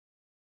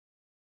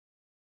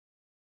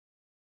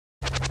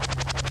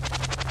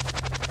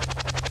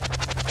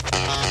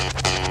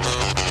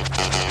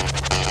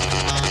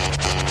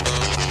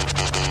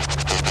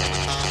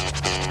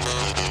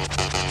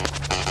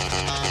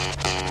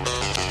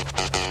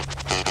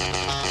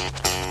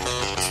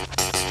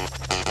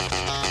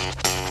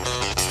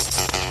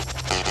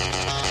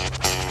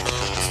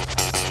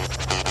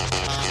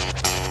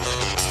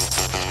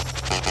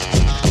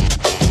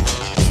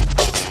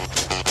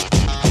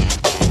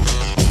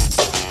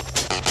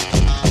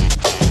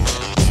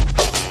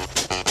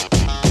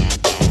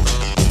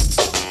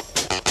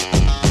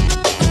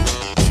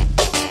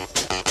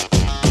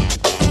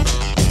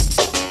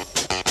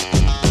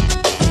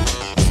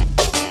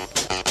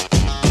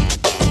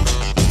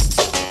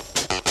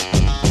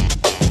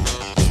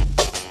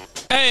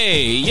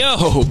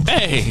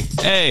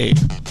Hey.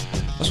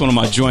 That's one of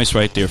my joints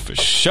right there for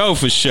sure.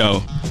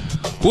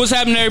 What's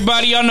happening,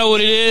 everybody? Y'all know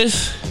what it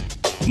is.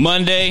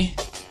 Monday,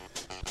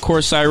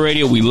 Courtside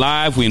Radio. We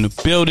live. We in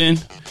the building.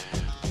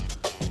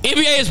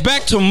 NBA is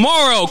back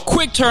tomorrow.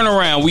 Quick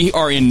turnaround. We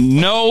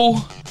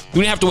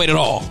didn't have to wait at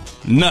all.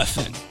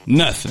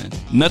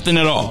 Nothing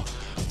at all.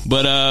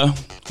 But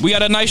we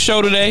got a nice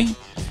show today.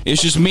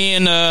 It's just me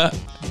and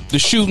the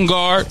shooting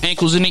guard,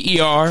 ankles in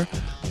the ER,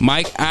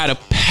 Mike out of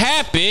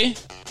Pappy.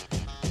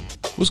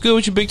 What's good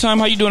with you, big time?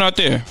 How you doing out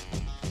there?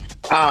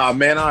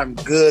 Man, I'm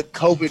good.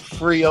 COVID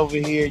free over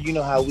here. You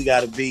know how we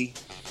gotta be.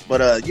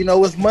 But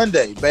it's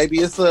Monday, baby.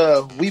 It's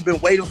we've been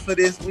waiting for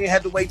this. We ain't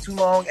had to wait too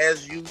long,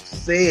 as you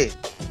said.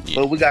 Yeah.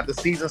 But we got the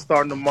season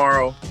starting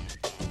tomorrow.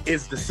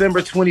 It's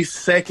December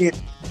 22nd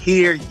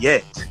here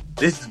yet.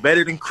 This is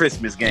better than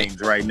Christmas games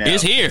right now.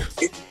 It's here.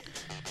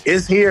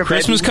 It's here.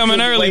 Christmas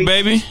coming early,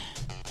 baby.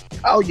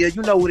 Oh, yeah,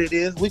 you know what it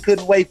is. We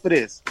couldn't wait for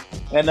this.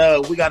 And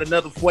we got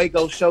another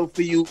Fuego show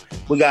for you.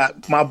 We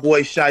got my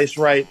boy Shice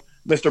Right,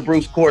 Mr.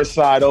 Bruce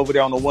Courtside over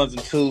there on the ones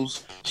and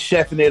twos,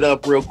 chefing it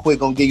up real quick.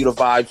 Gonna give you the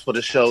vibes for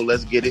the show.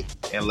 Let's get it,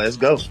 and let's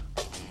go.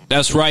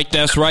 That's right.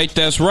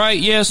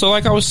 Yeah, so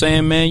like I was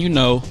saying, man,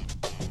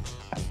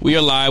 we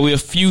are live. We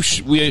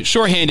are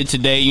shorthanded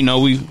today.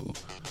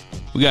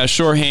 We got a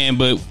shorthand,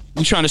 but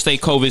we trying to stay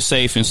COVID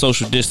safe and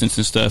social distance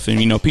and stuff.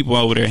 And, people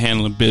over there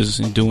handling business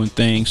and doing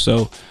things.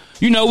 So,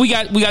 we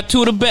got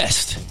two of the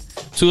best.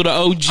 Two of the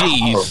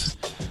OGs.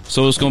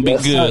 So it's going to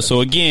be good.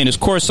 So again, it's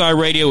Courtside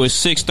Radio at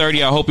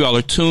 6:30. I hope y'all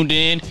are tuned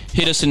in.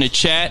 Hit us in the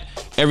chat.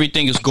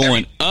 Everything is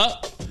going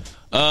up.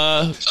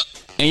 And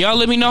y'all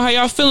let me know how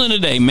y'all feeling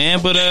today,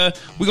 man. But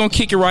we're going to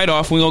kick it right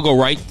off. We're going to go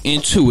right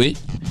into it.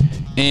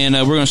 And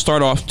we're going to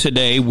start off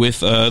today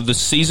with the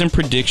season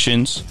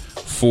predictions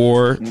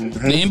for the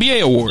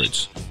NBA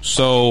awards.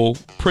 So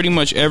pretty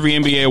much every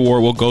NBA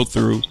award we'll go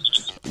through.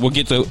 We'll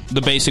get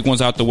the basic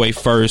ones out the way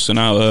first, and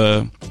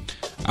I'll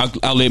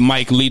let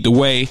Mike lead the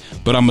way,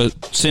 but I'm going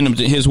to send him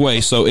his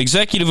way. So,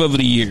 Executive of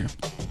the Year.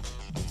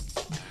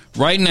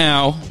 Right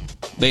now,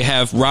 they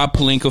have Rob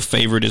Pelinka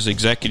favored as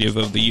Executive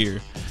of the Year.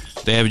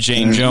 They have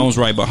James Jones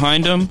right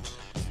behind him,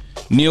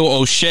 Neil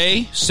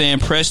O'Shea, Sam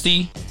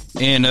Presti,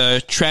 and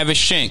Travis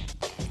Schenck.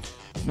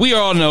 We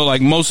all know,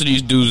 most of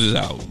these dudes is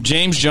out.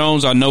 James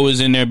Jones, I know, is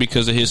in there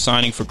because of his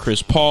signing for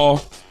Chris Paul.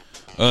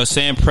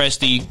 Sam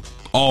Presti,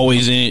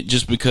 always in it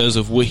just because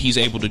of what he's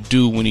able to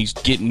do when he's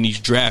getting these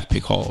draft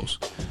pick hauls.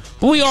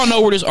 But we all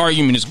know where this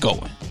argument is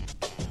going.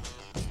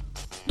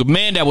 The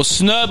man that was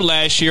snubbed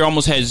last year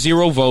almost had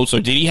 0 votes, or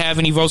did he have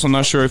any votes? I'm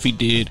not sure if he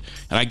did.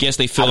 And I guess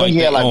they feel like he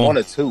had owe 1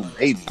 or 2,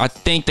 maybe. I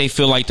think they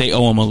feel like they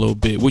owe him a little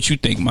bit. What you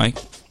think, Mike?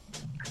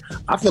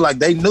 I feel like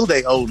they knew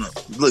they owed him.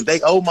 Look, they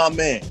owe my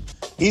man.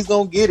 He's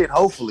going to get it,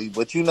 hopefully.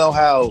 But you know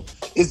how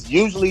it's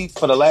usually,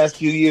 for the last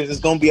few years, it's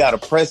going to be out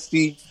of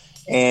Presti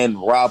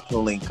and Rob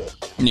Pelinka.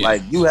 Yeah.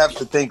 You have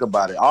to think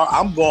about it.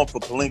 I'm going for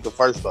Pelinka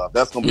first off.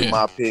 That's going to be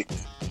my pick.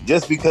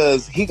 Just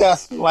because he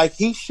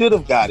should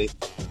have got it.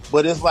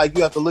 But it's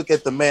you have to look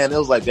at the man. It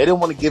was they didn't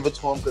want to give it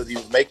to him because he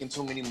was making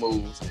too many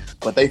moves.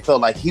 But they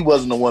felt like he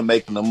wasn't the one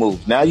making the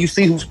moves. Now you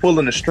see who's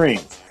pulling the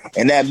strings.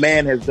 And that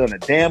man has done a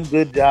damn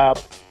good job.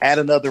 Add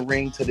another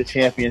ring to the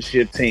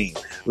championship team.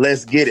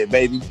 Let's get it,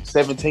 baby.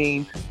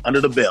 17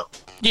 under the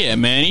belt. Yeah,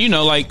 man.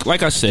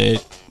 Like I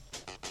said,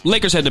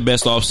 Lakers had the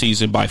best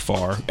offseason by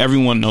far.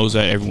 Everyone knows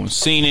that. Everyone's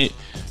seen it.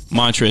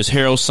 Montrezl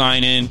Harrell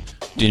signing,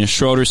 Dennis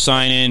Schroeder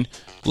signing,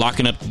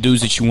 locking up the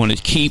dudes that you want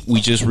to keep.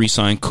 We just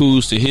re-signed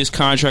Kuz to his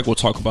contract. We'll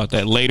talk about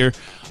that later.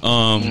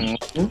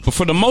 But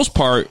for the most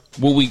part,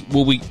 what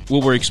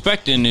we're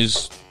expecting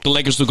is the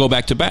Lakers to go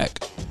back to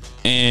back,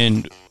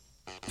 and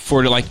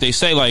for they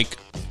say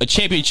a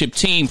championship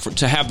team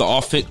to have the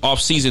off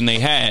season they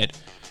had.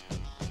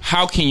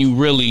 How can you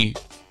really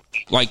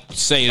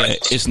say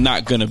that it's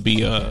not gonna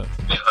be Rob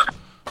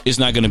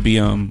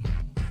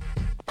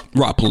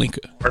Pelinka?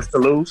 First to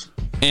lose.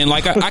 And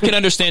I can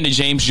understand the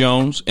James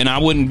Jones, and I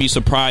wouldn't be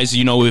surprised,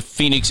 if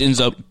Phoenix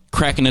ends up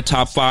cracking the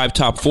top 5,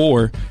 top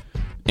 4,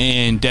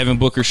 and Devin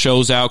Booker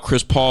shows out,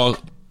 Chris Paul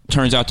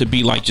turns out to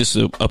be just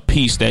a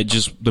piece that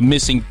just the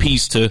missing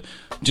piece to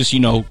just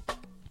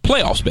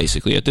playoffs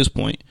basically at this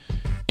point.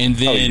 And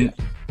then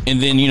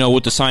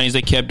with the signings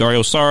they kept,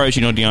 Dario Saric,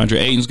 DeAndre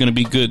Ayton's going to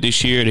be good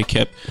this year. They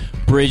kept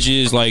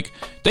Bridges.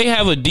 They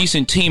have a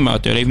decent team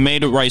out there. They've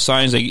made the right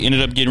signings. They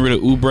ended up getting rid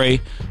of Oubre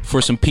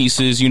for some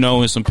pieces,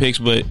 and some picks.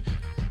 But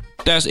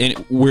that's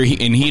where he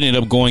ended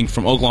up going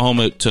from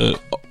Oklahoma to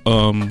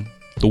the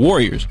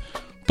Warriors.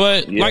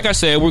 But like I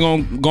said, we're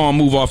going to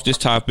move off this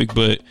topic.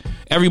 But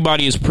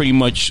everybody is pretty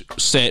much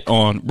set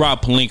on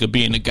Rob Pelinka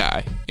being the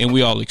guy, and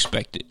we all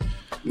expect it.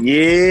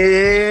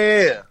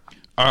 Yeah.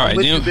 All right,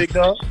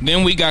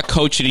 then we got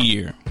Coach of the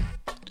Year.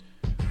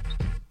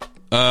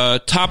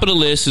 Top of the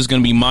list is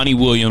going to be Monty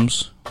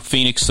Williams,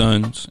 Phoenix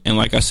Suns. And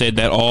like I said,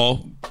 that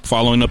all,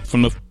 following up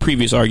from the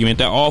previous argument,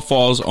 that all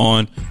falls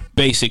on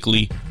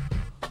basically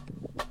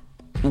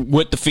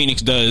what the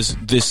Phoenix does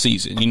this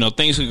season. You know,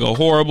 things can go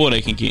horrible.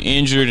 They can get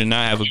injured and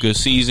not have a good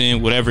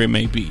season, whatever it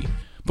may be.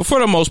 But for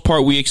the most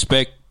part, we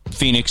expect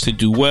Phoenix to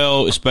do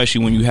well,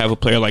 especially when you have a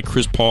player like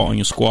Chris Paul on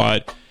your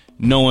squad,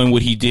 knowing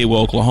what he did with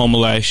Oklahoma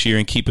last year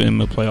and keeping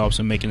him in the playoffs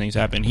and making things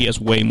happen. He has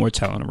way more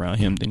talent around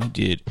him than he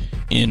did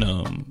in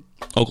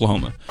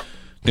Oklahoma.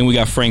 Then we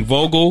got Frank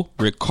Vogel,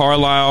 Rick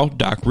Carlisle,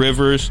 Doc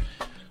Rivers,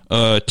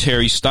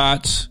 Terry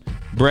Stotts,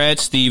 Brad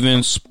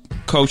Stevens,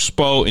 Coach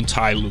Spo, and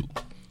Ty Lue.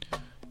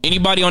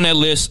 Anybody on that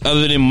list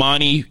other than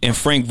Monty and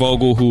Frank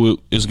Vogel, who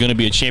is going to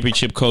be a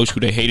championship coach,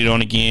 who they hated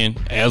on again,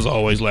 as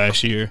always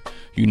last year.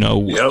 You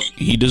know,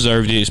 He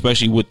deserved it,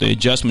 especially with the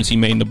adjustments he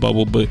made in the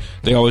bubble. But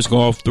they always go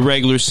off the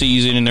regular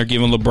season, and they're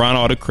giving LeBron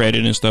all the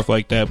credit and stuff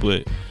like that.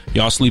 But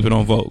y'all sleeping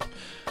on Vogel.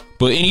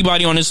 But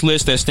anybody on this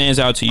list that stands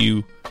out to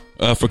you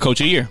for Coach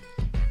of the Year?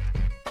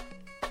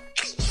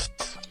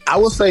 I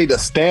would say the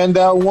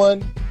standout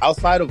one,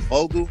 outside of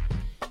Vogel,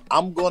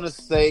 I'm going to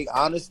say,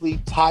 honestly,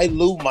 Ty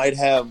Lue might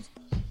have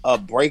a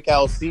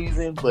breakout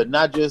season, but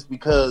not just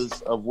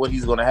because of what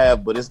he's going to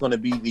have, but it's going to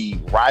be the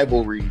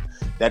rivalry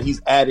that he's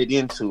added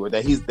into, or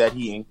that he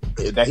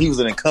was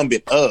an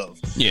incumbent of,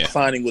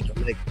 signing with the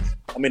Lakers.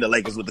 I mean, the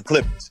Lakers with the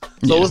Clippers.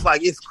 So it's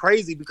like, it's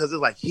crazy because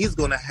it's like he's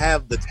going to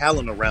have the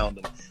talent around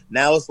him.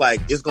 Now it's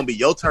like, it's going to be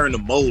your turn to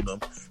mold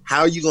him. How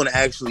are you going to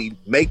actually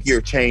make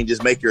your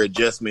changes, make your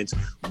adjustments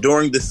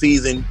during the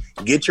season,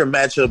 get your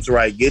matchups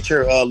right, get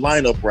your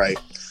lineup right?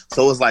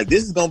 So it's like,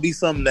 this is going to be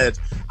something that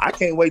I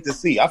can't wait to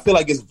see. I feel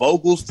like it's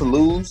Vogel's to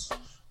lose,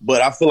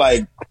 but I feel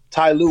like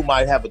Ty Lue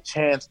might have a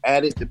chance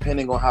at it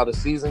depending on how the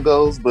season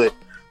goes. But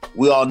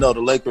we all know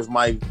the Lakers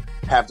might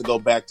have to go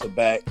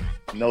back-to-back.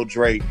 No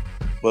Drake,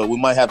 but we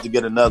might have to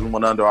get another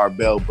one under our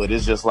belt. But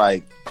it's just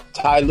like,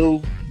 Ty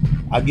Lue,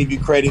 I give you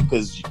credit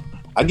because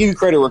I give you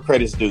credit where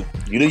credit's due.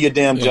 You do your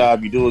damn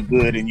job, you do it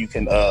good, and you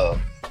can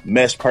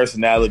mesh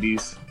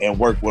personalities and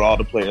work with all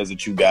the players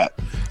that you got.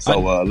 So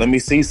let me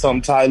see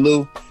some Ty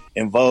Lue.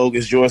 And Vogue,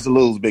 is yours to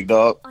lose, big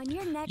dog.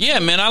 Yeah,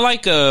 man, I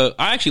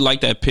actually like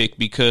that pick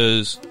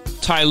because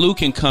Ty Lue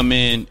can come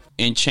in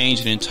and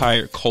change an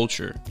entire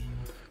culture,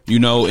 you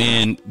know,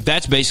 and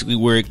that's basically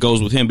where it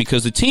goes with him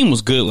because the team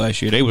was good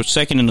last year. They were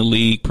second in the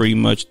league, pretty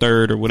much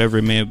third or whatever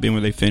it may have been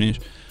where they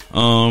finished.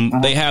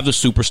 They have the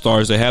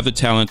superstars, they have the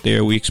talent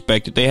there. We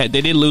expected they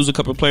did lose a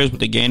couple of players, but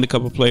they gained a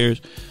couple of players,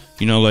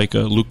 you know, like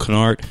Luke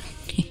Kennard.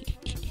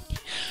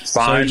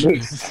 Serge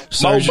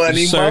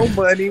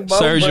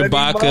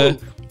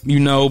Ibaka. You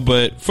know,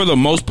 but for the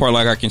most part,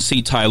 like I can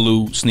see Ty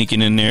Lue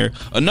sneaking in there.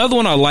 Another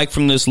one I like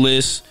from this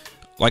list,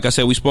 like I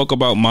said, we spoke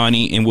about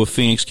Monty and what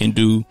Phoenix can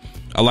do.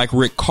 I like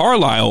Rick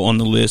Carlisle on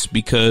the list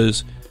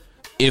because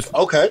if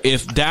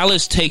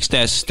Dallas takes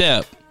that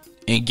step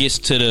and gets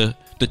to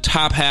the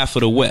top half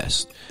of the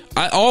West,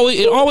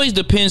 it always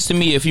depends to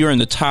me if you're in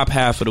the top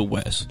half of the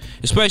West,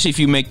 especially if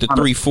you make the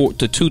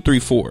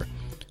 2-3-4.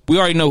 We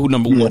already know who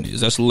number one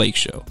is. That's the Lake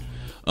Show.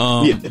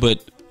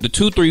 But the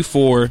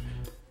 2-3-4.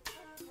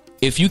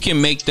 If you can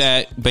make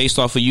that based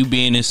off of you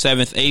being in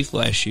 7th, 8th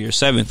last year,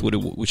 7th,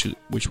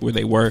 which where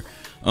they were,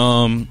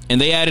 and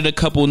they added a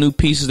couple new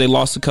pieces, they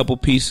lost a couple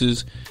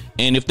pieces,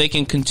 and if they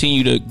can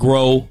continue to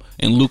grow,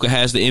 and Luka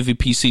has the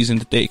MVP season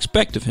that they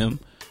expect of him,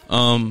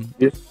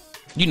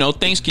 you know,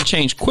 things can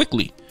change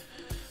quickly.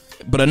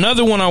 But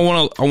another one I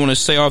want to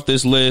say off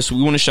this list,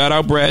 we want to shout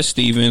out Brad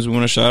Stevens, we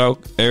want to shout out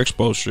Eric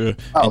Spoelstra,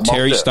 and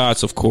Terry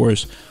Stotts, of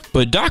course,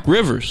 but Doc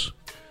Rivers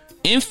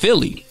in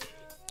Philly,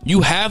 you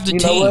have the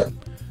team.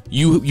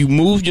 You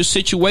moved your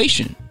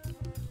situation.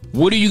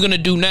 What are you going to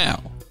do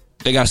now?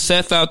 They got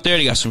Seth out there.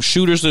 They got some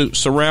shooters to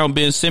surround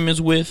Ben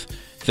Simmons with.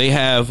 They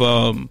have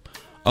a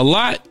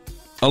lot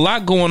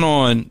going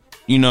on,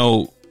 you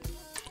know,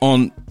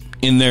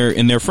 in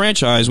their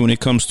franchise when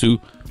it comes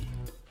to.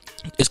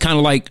 It's kind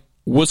of like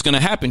what's going to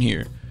happen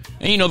here,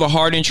 and you know the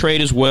Harden trade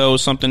as well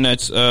is something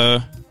that's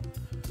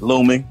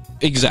looming.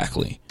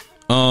 Exactly.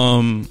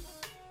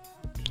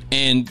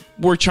 And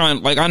we're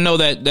trying, like, I know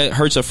that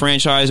hurts a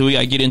franchise. We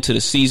got to get into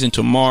the season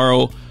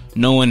tomorrow,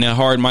 knowing that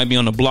Harden might be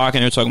on the block,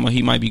 and they're talking about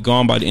he might be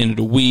gone by the end of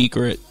the week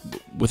or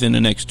within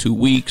the next 2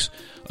 weeks.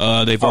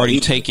 They've already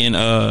taken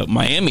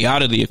Miami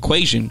out of the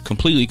equation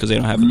completely because they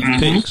don't have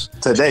enough picks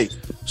today.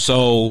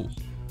 So,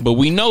 but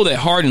we know that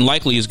Harden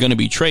likely is going to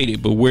be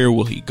traded, but where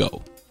will he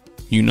go?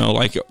 You know,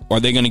 like, are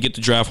they going to get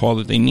the draft haul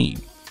that they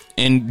need?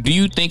 And do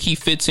you think he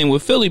fits in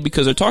with Philly?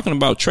 Because they're talking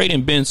about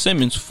trading Ben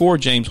Simmons for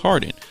James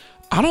Harden.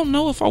 I don't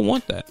know if I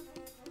want that.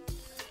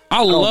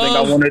 I don't think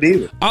I want it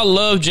either. I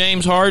love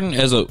James Harden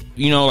as a,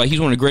 you know, like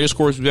he's one of the greatest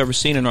scorers we've ever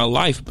seen in our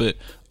life, but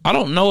I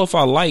don't know if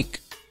I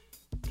like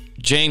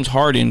James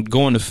Harden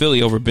going to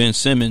Philly over Ben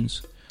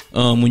Simmons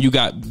when you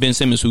got Ben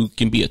Simmons who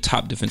can be a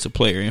top defensive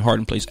player and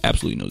Harden plays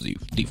absolutely no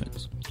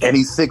defense. And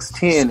he's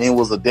 6'10" and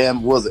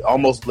was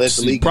almost led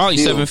the league. Probably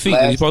 7 feet.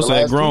 He's supposed to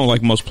have grown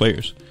like most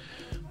players.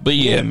 But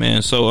yeah,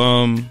 man.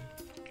 So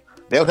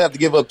They would have to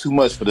give up too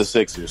much for the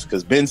Sixers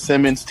because Ben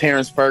Simmons,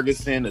 Terrence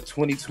Ferguson, a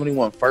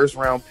 2021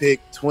 first-round pick,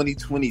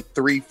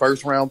 2023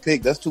 first-round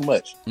pick, that's too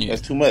much. Yeah.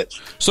 That's too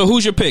much. So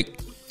who's your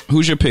pick?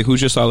 Who's your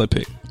solid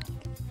pick?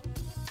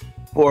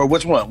 For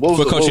which one? What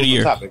was for Coach of the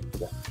Year? Topic?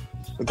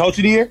 The Coach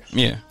of the Year?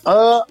 Yeah.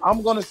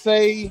 I'm going to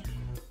say...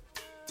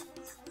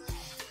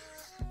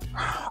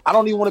 I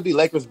don't even want to be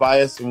Lakers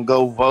biased and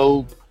go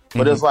Vogue,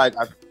 but it's like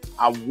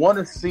I want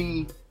to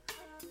see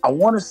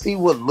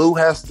what Lou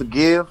has to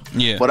give.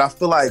 Yeah. But I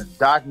feel like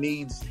Doc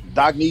needs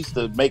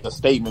to make a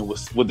statement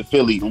with the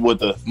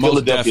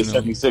Philadelphia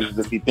 76ers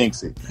if he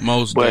thinks it.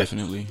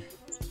 Definitely.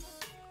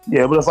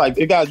 Yeah, but it's like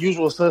it got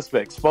usual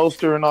suspects,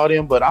 Spoelstra and all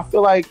them. But I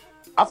feel like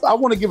I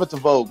want to give it to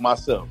Vogue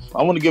myself.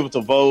 I want to give it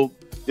to Vogue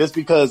just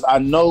because I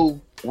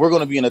know we're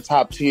going to be in the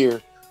top tier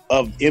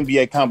of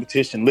NBA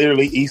competition,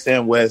 literally East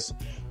and West.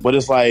 But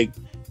it's like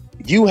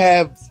you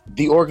have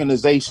the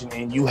organization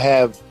and you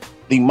have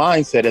the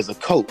mindset as a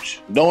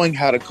coach, knowing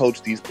how to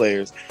coach these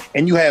players,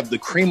 and you have the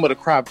cream of the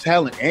crop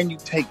talent, and you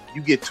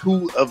get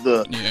two of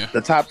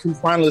the top two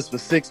finalists for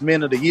 6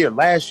 Men of the Year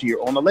last year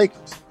on the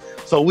Lakers.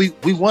 So we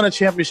won a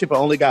championship and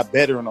only got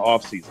better in the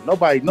offseason.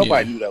 Nobody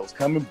knew that was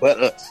coming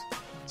but us.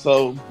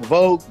 So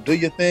Vogue, do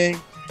your thing.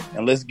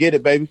 And let's get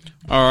it, baby.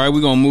 All right,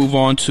 we're going to move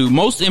on to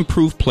most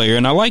improved player.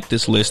 And I like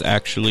this list,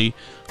 actually.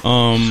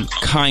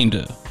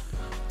 Kinda.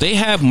 They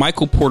have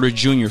Michael Porter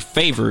Jr.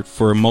 favored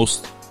for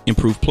most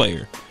improved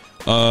player.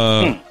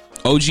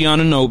 OG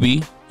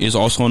Anunoby is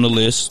also on the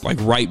list, like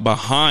right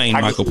behind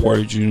Michael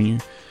Porter Jr.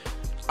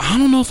 I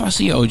don't know if I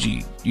see OG.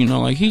 You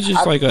know, like he's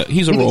just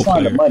he's a role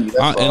player.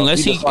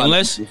 Unless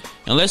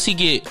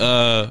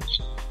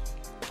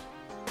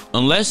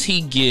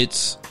he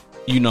gets,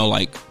 you know,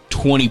 like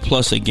 20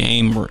 plus a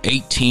game or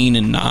 18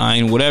 and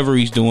 9, whatever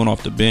he's doing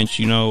off the bench,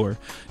 you know, or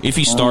if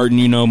he's starting,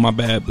 you know, my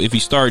bad. If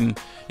he's starting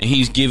and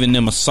he's giving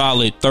them a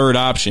solid third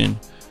option,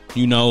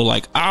 you know,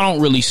 like I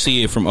don't really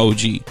see it from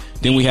OG.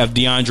 Then we have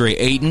DeAndre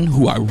Ayton,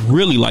 who I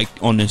really like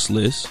on this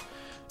list.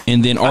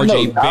 And then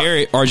RJ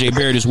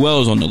Barrett as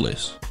well is on the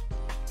list.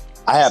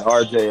 I had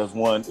RJ as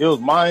one. It was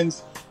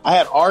mine's. I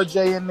had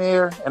RJ in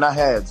there and I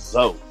had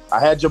Zoe. I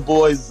had your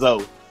boy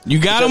Zoe. You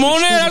got him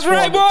on there. That's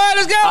right, boy.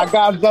 Let's go. I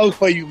got Zoe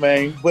for you,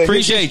 man. But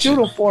appreciate you.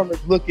 Shooting form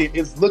is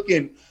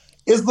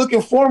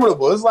looking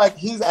formidable. It's like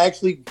he's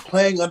actually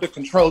playing under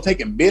control,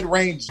 taking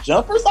mid-range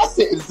jumpers. I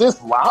said, is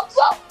this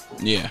Lonzo?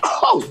 Yeah.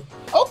 Oh,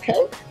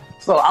 okay.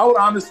 So I would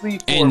honestly...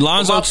 And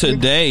Lonzo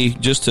today,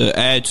 just to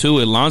add to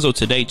it, Lonzo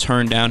today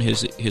turned down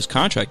his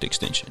contract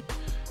extension.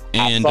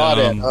 And I saw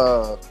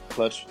that,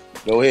 Clutch.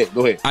 Go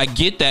ahead. I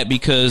get that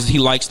because he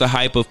likes the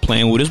hype of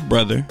playing with his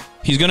brother.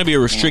 He's going to be a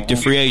restricted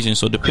free agent,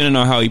 so depending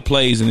on how he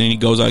plays and then he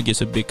goes out and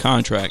gets a big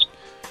contract,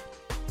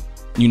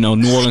 you know,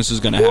 New Orleans is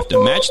going to have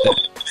to match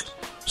that.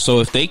 So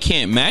if they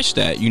can't match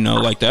that, you know,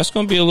 like that's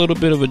going to be a little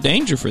bit of a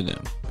danger for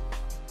them.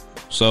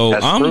 So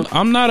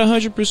I'm not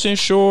 100%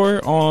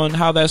 sure on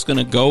how that's going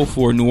to go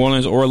for New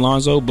Orleans or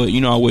Lonzo, but,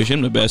 you know, I wish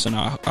him the best, and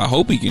I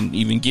hope he can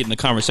even get in the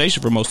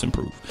conversation for most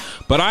improved.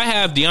 But I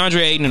have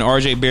DeAndre Ayton and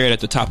RJ Barrett at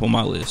the top of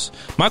my list.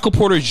 Michael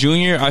Porter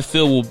Jr., I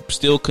feel, will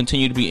still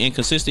continue to be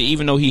inconsistent,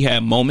 even though he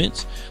had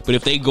moments. But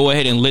if they go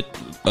ahead and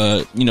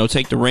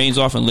take the reins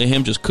off and let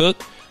him just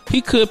cook, he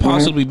could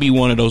possibly be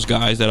one of those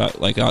guys that I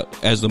like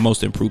as the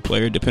most improved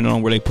player, depending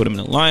on where they put him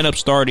in the lineup,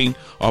 starting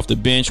off the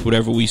bench,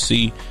 whatever we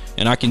see.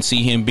 And I can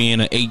see him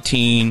being an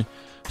 18,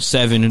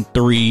 7 and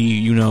 3,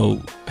 you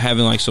know,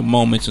 having like some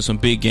moments and some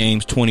big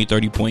games, 20,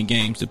 30-point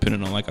games,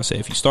 depending on, like I said,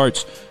 if he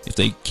starts, if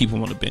they keep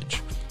him on the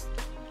bench.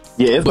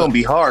 Yeah, it's going to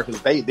be hard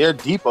because they're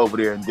deep over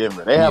there in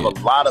Denver. They have a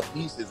lot of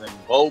pieces, and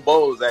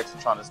Bo is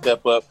actually trying to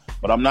step up.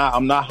 But I'm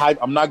not hype.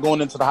 I'm not going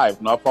into the hype.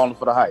 I'm not falling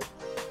for the hype.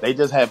 They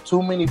just have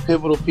too many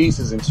pivotal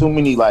pieces and too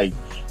many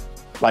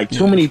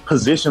too many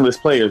positionless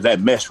players that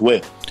mesh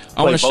well.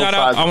 I want to shout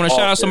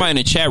out somebody in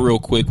the chat real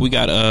quick. We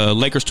got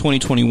Lakers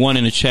 2021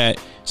 in the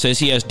chat. Says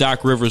he has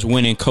Doc Rivers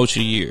winning Coach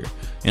of the Year,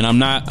 and I'm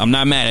not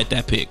mad at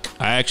that pick.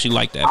 I actually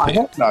like that pick.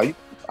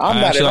 I'm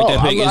not at all.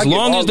 That pick. As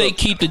long as they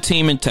keep the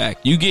team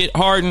intact. You get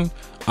Harden,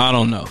 I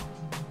don't know.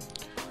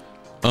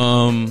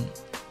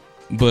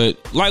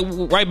 But like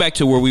right back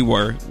to where we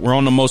were. We're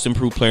on the most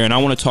improved player, and I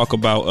want to talk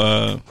about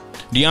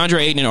DeAndre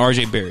Ayton and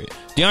RJ Barrett.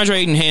 DeAndre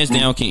Ayton, hands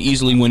down, can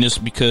easily win this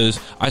because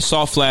I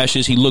saw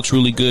flashes. He looks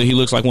really good. He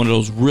looks like one of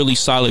those really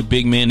solid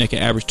big men that can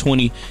average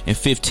 20 and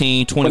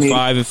 15,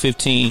 25 and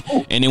 15.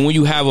 And then when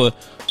you have a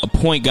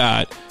point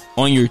guard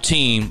on your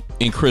team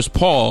in Chris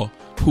Paul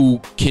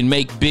who can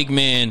make big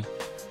men.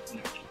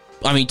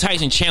 I mean,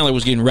 Tyson Chandler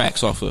was getting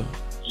racks off of,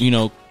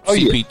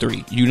 CP3.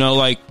 Yeah. You know,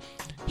 like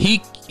he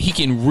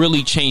can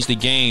really change the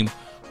game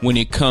when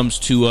it comes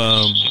to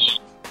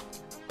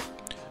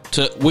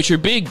what your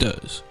big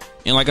does.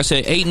 And like I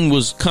said, Ayton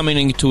was coming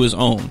into his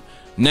own.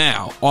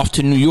 Now, off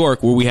to New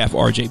York where we have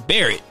RJ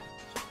Barrett.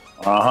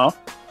 Uh-huh.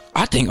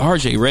 I think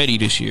RJ ready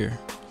this year.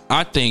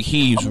 I think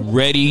he's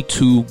ready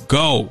to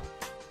go.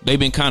 They've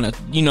been kind of,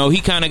 he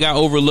kind of got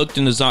overlooked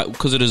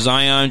because of the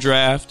Zion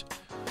draft.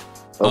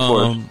 Of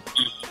course.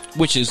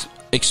 Which is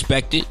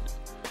expected.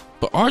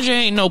 But RJ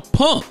ain't no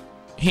punk.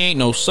 He ain't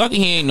no sucker.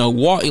 He ain't no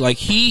walk. Like,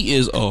 he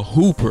is a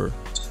hooper.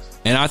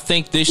 And I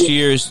think this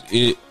year's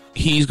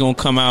he's gonna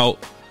come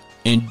out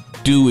and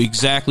do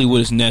exactly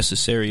what is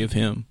necessary of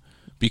him,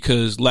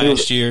 because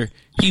last year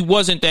he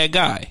wasn't that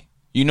guy.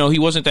 He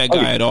wasn't that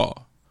guy at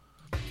all.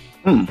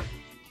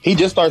 He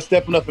just started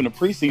stepping up in the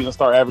preseason,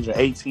 started averaging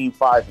 18,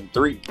 5, and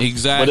 3.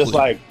 Exactly. But it's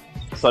like,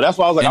 so that's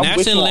why I was like, and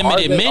that's in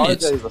limited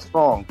minutes. RJ is a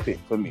strong pick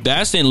for me.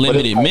 That's in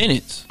limited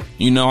minutes.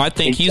 I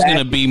think he's going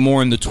to be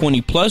more in the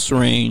 20-plus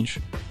range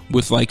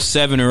with like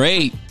 7 or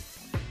 8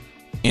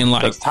 and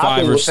like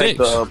 5 or 6. Take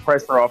the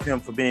pressure off him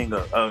for being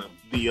the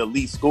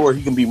elite scorer.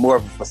 He can be more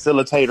of a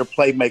facilitator,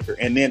 playmaker,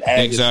 and then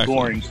add his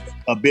scoring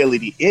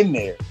ability in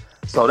there.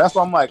 So that's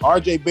why I'm like,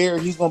 RJ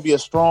Barrett, he's going to be a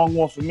strong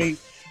one for me.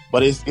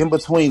 But it's in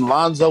between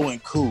Lonzo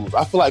and Kuz.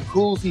 I feel like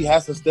Kuz, he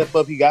has to step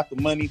up. He got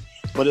the money.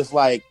 But it's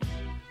like,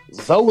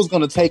 Zoe was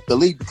going to take the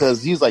lead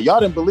because he's like, y'all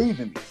didn't believe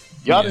in me.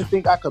 Y'all didn't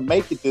think I could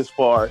make it this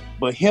far.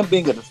 But him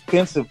being a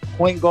defensive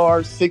point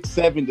guard,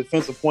 6'7"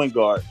 defensive point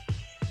guard,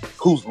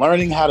 who's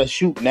learning how to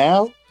shoot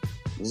now,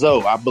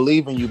 Zoe, I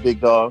believe in you,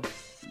 big dog.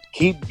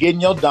 Keep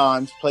getting your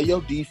dimes, play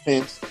your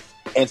defense,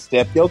 and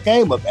step your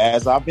game up,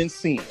 as I've been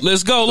seeing.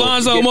 Let's go,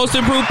 Lonzo, most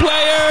improved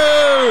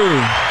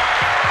player.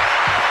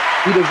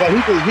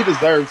 He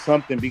deserves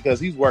something because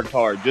he's worked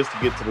hard just to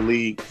get to the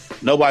league.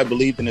 Nobody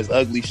believed in his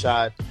ugly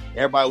shot.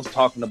 Everybody was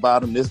talking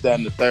about him, this, that,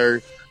 and the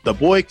third. The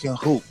boy can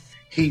hoop.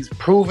 He's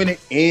proven it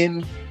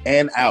in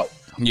and out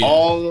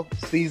all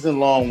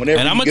season long. Whenever,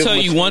 and I'm gonna tell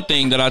you one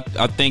thing that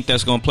I think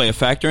that's gonna play a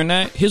factor in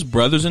that. His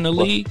brother's in the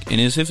league, and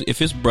if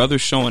his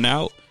brother's showing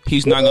out,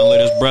 he's not gonna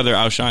let his brother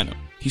outshine him.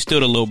 He's still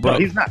the little bro. No,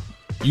 he's not.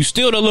 You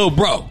still the little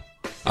bro.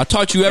 I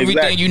taught you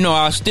everything you know.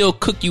 I still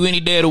cook you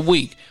any day of the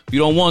week. If you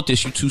don't want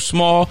this, you too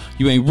small.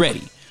 You ain't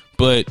ready.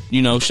 But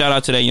shout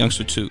out to that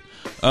youngster too.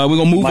 We're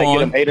gonna move on.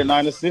 Get him 8 or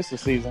 9 assists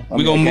this season.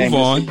 We're gonna move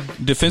on.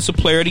 Defensive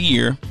Player of the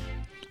Year.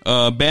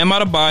 Bam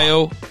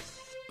Adebayo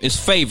is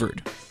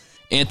favored.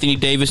 Anthony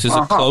Davis is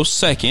a close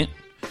second.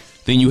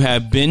 Then you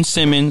have Ben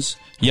Simmons,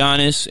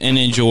 Giannis, and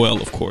then Joel,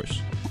 of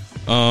course.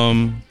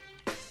 You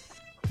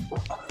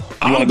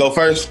want to go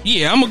first?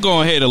 Yeah, I'm gonna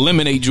go ahead and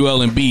eliminate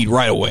Joel Embiid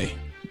right away.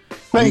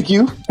 Thank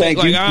you. I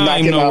don't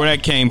even know where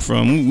that came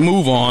from.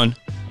 Move on.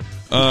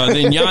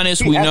 Then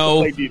Giannis, we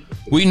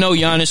know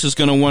Giannis is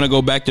going to want to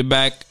go back to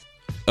back,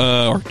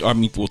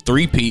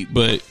 three-peat.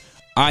 But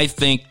I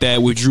think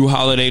that with Drew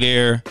Holiday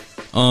there,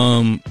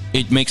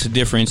 it makes a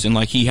difference, and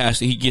like he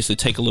gets to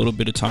take a little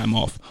bit of time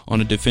off on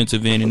the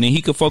defensive end, and then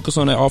he can focus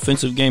on that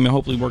offensive game and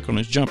hopefully work on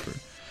his jumper.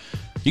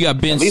 You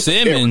got Ben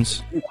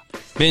Simmons.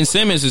 Ben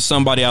Simmons is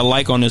somebody I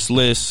like on this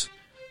list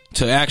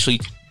to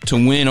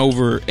win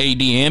over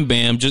AD and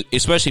Bam,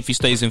 especially if he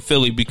stays in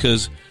Philly,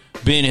 because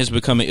Ben has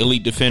become an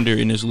elite defender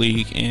in this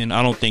league, and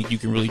I don't think you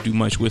can really do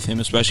much with him,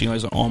 especially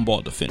as an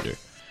on-ball defender.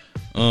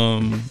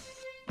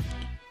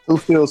 Who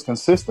feels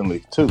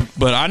consistently, too.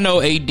 But I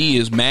know AD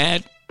is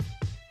mad,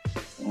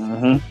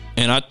 and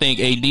I think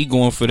AD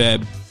going for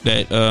that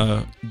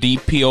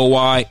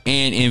DPOY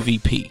and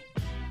MVP.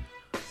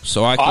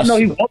 So I know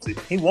he wants it.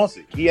 He wants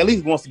it. He at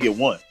least wants to get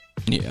one.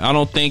 Yeah, I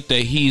don't think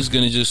that he's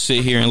going to just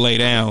sit here and lay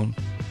down.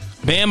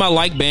 Bam, I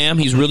like Bam.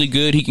 He's really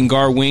good. He can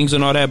guard wings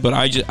and all that, but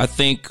I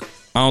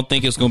don't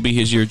think it's going to be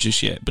his year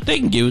just yet. But they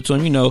can give it to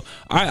him.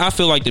 I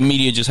feel like the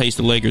media just hates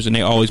the Lakers, and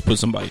they always put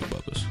somebody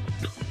above us.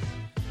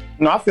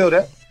 No, I feel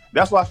that.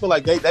 That's why I feel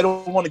like they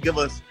don't want to give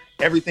us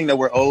everything that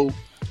we're owed,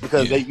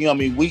 because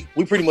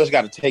we pretty much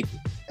got to take it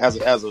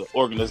as an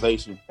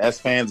organization,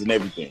 as fans and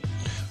everything.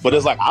 But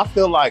it's like, I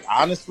feel like,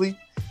 honestly,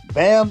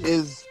 Bam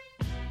is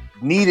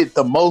needed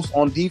the most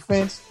on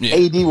defense.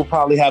 AD will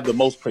probably have the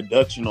most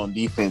production on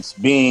defense,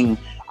 being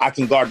I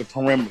can guard the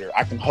perimeter,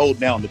 I can hold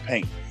down the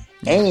paint,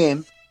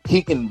 and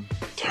he can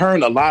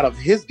turn a lot of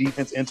his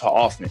defense into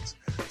offense.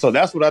 So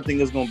that's what I think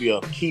is going to be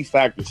a key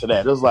factor to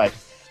that. It's like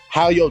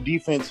how your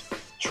defense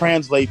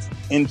translates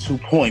into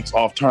points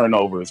off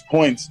turnovers,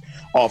 points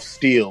off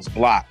steals,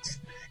 blocks.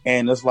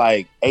 And it's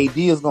like AD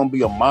is going to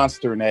be a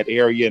monster in that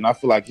area, and I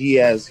feel like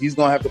he's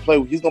going to have to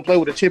play. He's going to play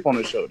with a chip on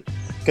his shoulder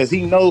because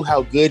he knows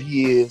how good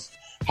he is,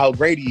 how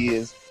great he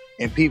is,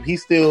 and he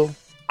still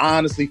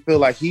honestly feel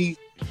like he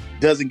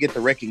doesn't get the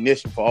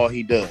recognition for all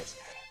he does.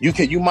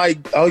 You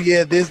might,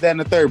 this, that, and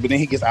the third, but then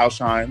he gets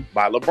outshined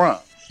by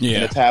LeBron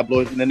in the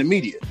tabloids and in the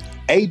media.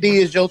 AD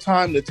is your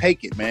time to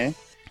take it, man.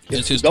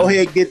 Go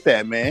ahead, get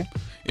that, man.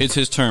 It's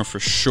his turn for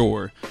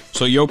sure.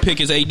 So your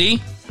pick is AD?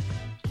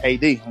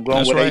 AD. I'm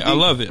going with right. AD. I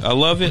love it.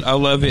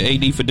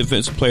 AD for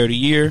Defensive Player of the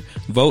Year.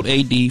 Vote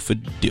AD for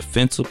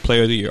Defensive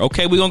Player of the Year.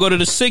 Okay, we're going to go to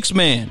the sixth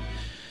man.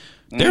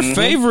 Their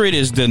favorite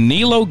is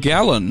Danilo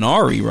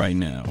Gallinari right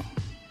now.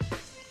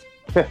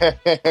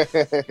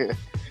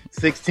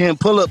 6'10"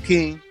 pull-up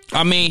king.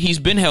 I mean, he's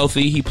been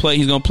healthy. He's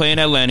going to play in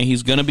Atlanta.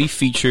 He's going to be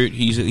featured.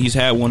 He's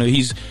had one of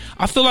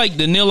I feel like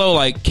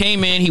Danilo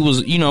came in. He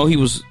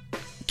was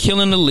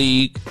killing the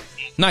league.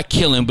 Not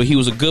killing, but he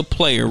was a good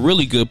player,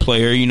 really good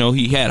player.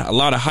 He had a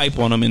lot of hype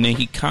on him, and then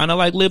he kind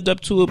of lived up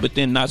to it, but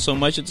then not so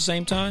much at the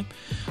same time.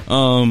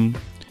 And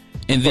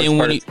And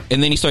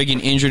then he started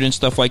getting injured and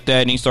stuff like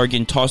that, and he started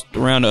getting tossed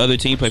around to other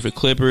teams. Played for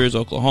Clippers,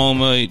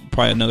 Oklahoma,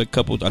 probably another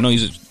couple. I know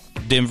he's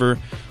at Denver,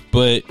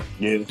 but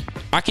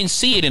I can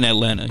see it in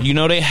Atlanta. You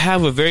know, they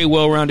have a very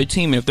well-rounded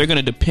team. If they're going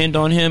to depend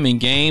on him in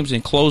games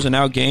and closing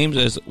out games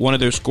as one of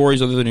their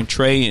scorers, other than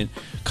Trey and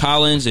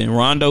Collins and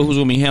Rondo, who's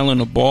going to be handling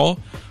the ball,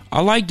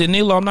 I like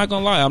Danilo. I'm not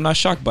going to lie. I'm not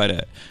shocked by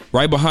that.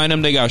 Right behind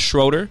him, they got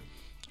Schroeder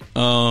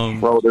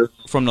from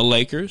the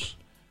Lakers.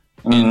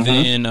 And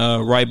then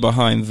right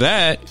behind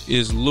that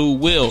is Lou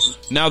Will.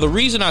 Now, the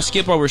reason I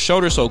skip over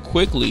Schroeder so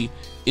quickly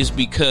is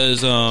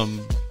because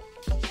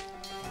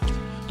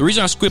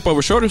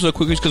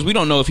because we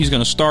don't know if he's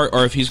going to start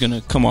or if he's going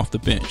to come off the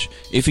bench.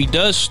 If he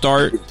does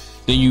start,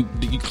 then you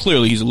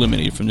clearly he's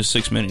eliminated from the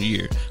 6 minute a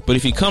year. But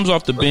if he comes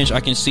off the bench,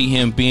 I can see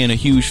him being a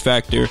huge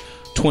factor.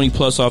 20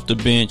 plus off the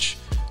bench.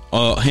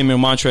 Him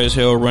and Montrezl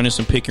Harrell running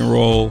some pick and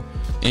roll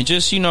and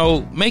just, you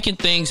know, making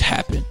things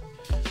happen.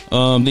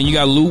 Then you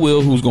got Lou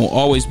Will, who's going to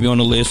always be on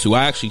the list, who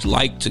I actually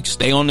like to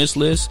stay on this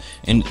list,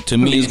 and to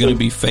me is going to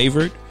be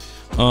favored.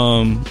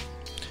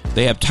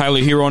 They have Tyler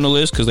Hero on the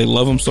list because they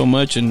love him so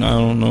much, and I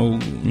don't know,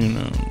 you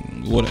know,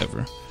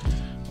 whatever.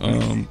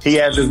 He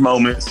has his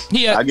moments.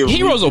 Yeah,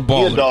 Hero's a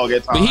baller, he a dog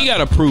at times. But he got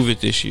to prove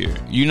it this year.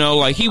 You know,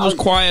 like he was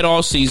quiet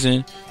all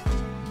season,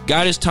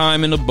 got his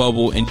time in the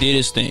bubble, and did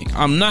his thing.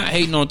 I'm not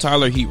hating on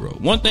Tyler Hero.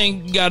 One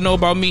thing you got to know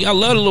about me, I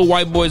love the little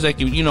white boys that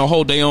can, you know,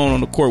 hold their own on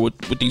the court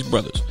with these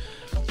brothers.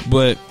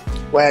 But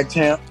I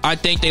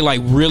think they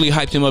like really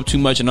hyped him up too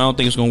much, and I don't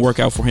think it's going to work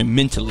out for him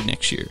mentally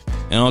next year.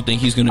 And I don't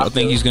think he's going to. I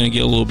think he's going to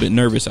get a little bit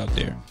nervous out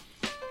there.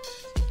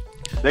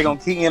 They're going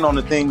to key in on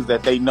the things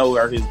that they know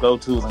are his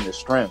go-tos and his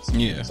strengths.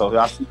 Yeah. So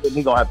I think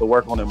he's going to have to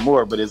work on it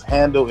more. But his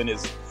handle and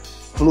his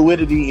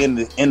fluidity in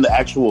the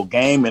actual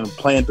game and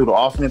playing through the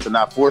offense and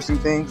not forcing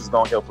things is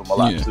going to help him a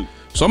lot too.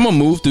 So I'm going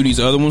to move through these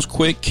other ones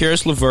quick.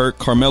 Karis LeVert,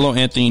 Carmelo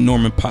Anthony,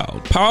 Norman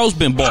Powell. Powell's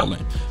been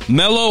balling.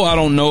 Melo, I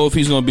don't know if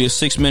he's going to be a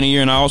 6 man a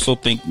year, and I also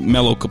think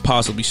Melo could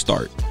possibly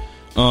start.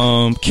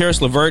 Karis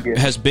LeVert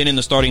has been in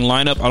the starting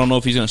lineup. I don't know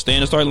if he's going to stay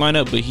in the starting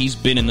lineup, but he's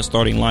been in the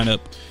starting lineup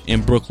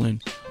in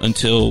Brooklyn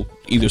until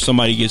either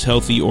somebody gets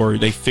healthy or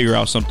they figure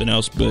out something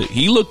else. But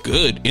he looked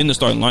good in the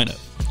starting lineup.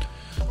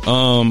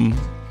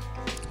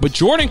 But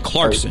Jordan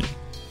Clarkson's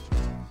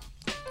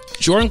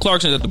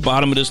at the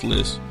bottom of this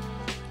list.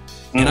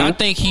 And I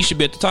think he should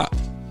be at the top.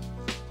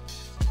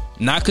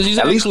 Not because he's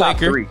an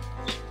ex-Laker,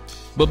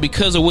 but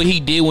because of what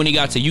he did when he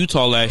got to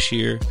Utah last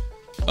year.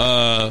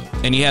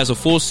 And he has a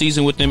full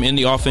season with them in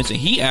the offense. And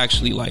he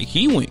actually,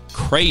 he went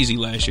crazy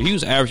last year. He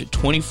was averaging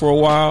 20 for a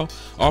while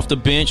off the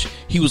bench.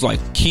 He was,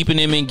 keeping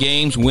him in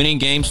games, winning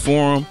games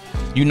for him.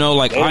 You know,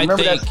 I remember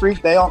think that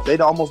streak? They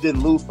almost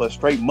didn't lose for a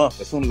straight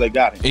month as soon as they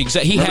got him.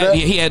 Exactly.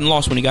 He hadn't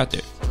lost when he got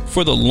there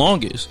for the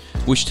longest,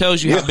 which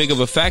tells you how big of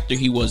a factor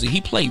he was.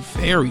 He played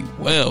very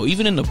well.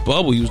 Even in the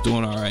bubble, he was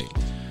doing all right.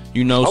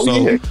 You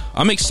know,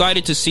 I'm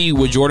excited to see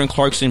what Jordan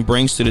Clarkson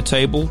brings to the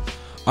table.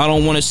 I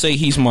don't want to say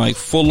he's my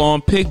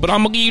full-on pick, but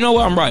you know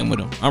what? I'm riding with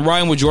him. I'm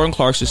riding with Jordan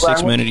Clarkson,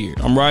 6 man of the year.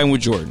 I'm riding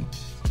with Jordan.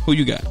 Who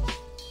you got?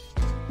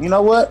 You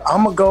know what?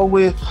 I'm going to go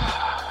with...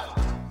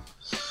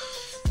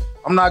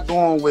 I'm not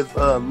going with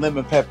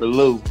lemon pepper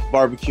Lou,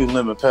 barbecue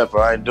lemon pepper.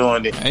 I ain't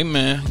doing it. Hey,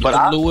 man. But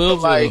I feel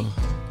like...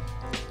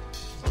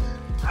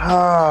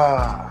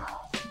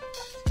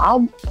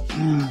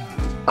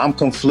 I'm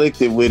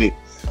conflicted with it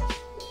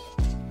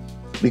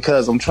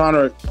because I'm trying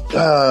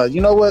to...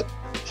 you know what?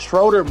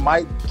 Schroeder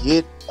might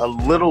get a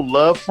little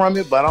love from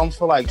it, but I don't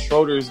feel like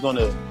Schroeder is going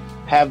to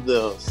have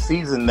the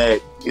season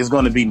that is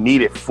going to be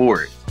needed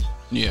for it.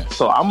 Yeah.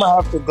 So I'm going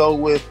to have to go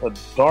with a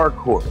dark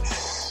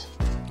horse.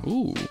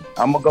 Ooh.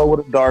 I'm going to go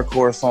with a dark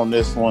horse on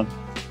this one.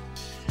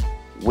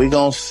 We're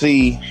going to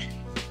see.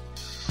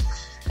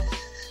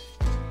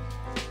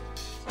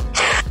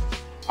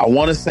 I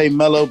want to say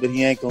Melo, but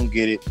he ain't going to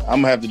get it. I'm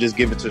going to have to just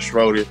give it to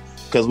Schroeder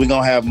because we're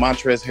going to have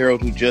Montrezl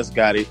Harrell, who just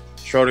got it.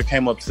 Schroeder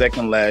came up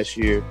second last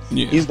year.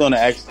 Yeah. He's going to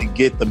actually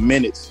get the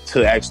minutes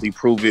to actually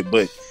prove it,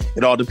 but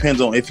it all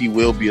depends on if he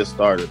will be a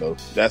starter, though.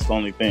 That's the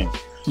only thing.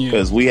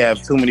 Because we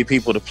have too many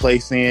people to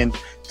place in.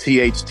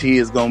 THT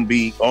is going to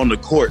be on the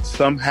court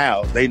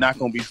somehow. They're not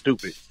going to be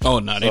stupid. Oh,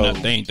 no, they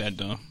ain't that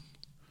dumb.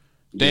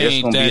 They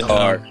ain't that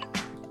hard.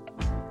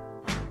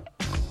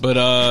 But,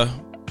 all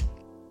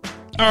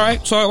right.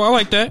 So I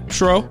like that,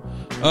 Shro.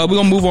 We're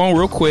going to move on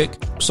real quick.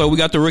 So we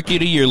got the Rookie of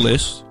the Year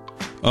list.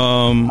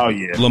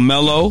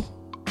 LaMelo,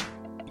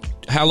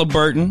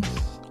 Halliburton,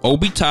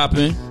 Obi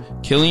Toppin,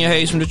 Killian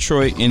Hayes from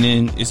Detroit, and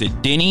then is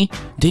it Denny?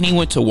 Denny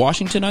went to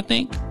Washington, I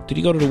think. Did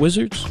he go to the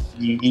Wizards?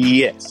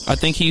 Yes. I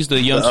think he's the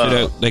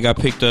youngster that got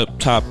picked up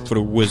top for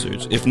the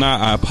Wizards. If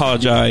not, I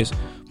apologize.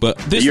 But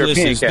this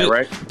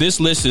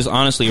list is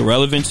honestly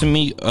irrelevant to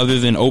me other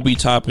than Obi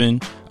Toppin.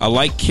 I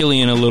like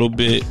Killian a little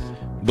bit,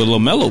 but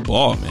LaMelo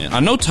Ball, man. I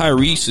know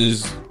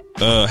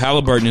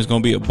Halliburton is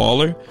going to be a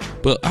baller,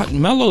 but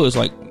Melo is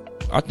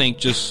I think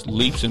just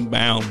leaps and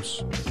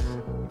bounds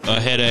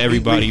ahead of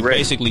everybody,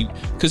 basically,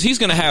 because he's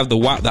going to have the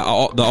wow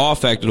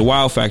factor, the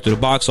wow factor, the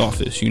box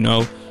office, you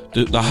know,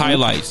 the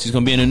highlights. He's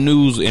going to be in the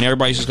news, and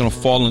everybody's just going to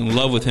fall in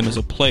love with him as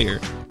a player.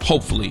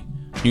 Hopefully,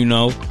 you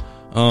know.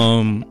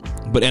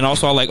 But and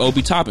also I like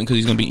Obi Toppin because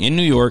he's going to be in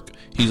New York.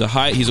 He's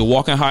a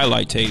walking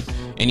highlight tape,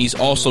 and he's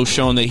also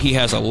shown that he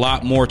has a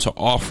lot more to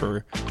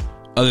offer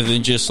other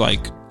than just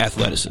like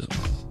athleticism.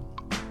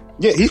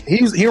 Yeah,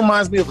 he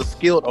reminds me of a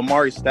skilled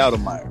Amari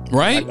Stoudemire,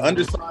 right? Like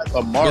undersized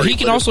Amari. But he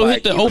can also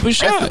hit the open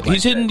shot.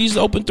 He's hitting these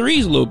open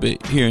threes a little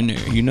bit here and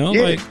there, you know.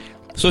 Like,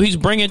 so he's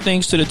bringing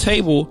things to the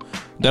table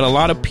that a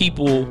lot of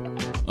people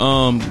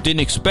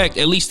didn't expect,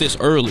 at least this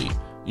early,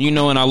 you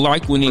know. And I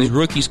like when these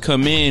rookies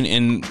come in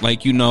and,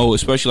 like, you know,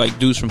 especially like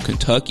dudes from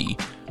Kentucky.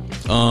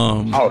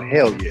 Oh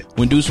hell yeah!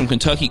 When dudes from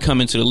Kentucky come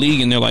into the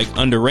league and they're like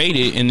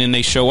underrated, and then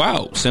they show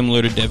out,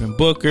 similar to Devin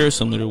Booker,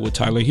 similar to what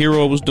Tyler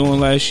Hero was doing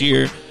last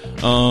year.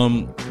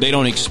 They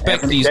don't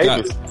expect Anthony these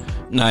Davis.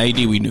 guys. Nah,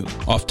 AD we knew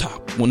off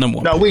top. Well, number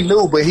one. No, we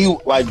knew, but he,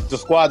 like, the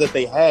squad that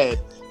they had,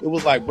 it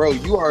was like, bro,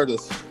 you are he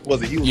was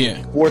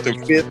fourth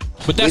or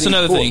fifth. But that's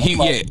another thing.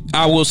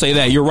 I will say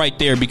that you're right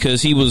there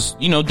because he was,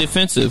 you know,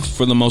 defensive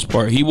for the most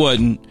part. He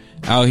wasn't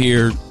out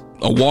here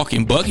a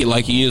walking bucket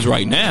like he is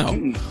right now,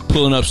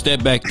 pulling up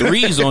step back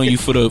threes on you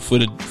for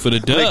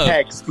the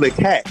dub. Slick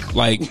hack.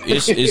 Like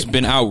it's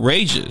been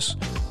outrageous.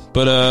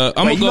 But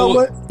I'm gonna go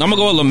with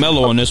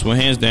LaMelo on this one,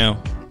 hands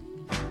down.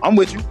 I'm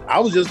with you. I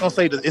was just gonna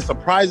say that it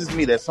surprises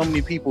me that so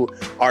many people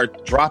are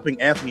dropping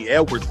Anthony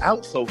Edwards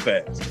out so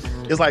fast.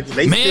 It's like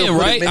they still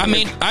right? I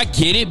mean, I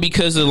get it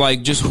because of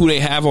like just who they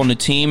have on the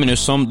team, and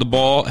the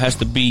ball has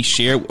to be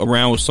shared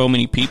around with so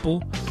many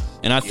people.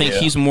 And I think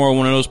he's more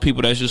one of those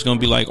people that's just going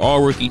to be like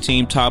all rookie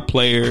team, top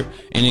player,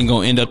 and then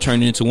going to end up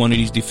turning into one of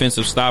these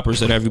defensive stoppers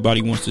that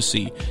everybody wants to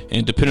see.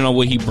 And depending on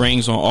what he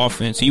brings on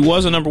offense, he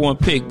was a number one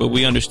pick, but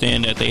we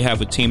understand that they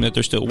have a team that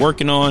they're still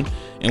working on,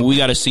 and we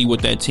got to see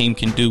what that team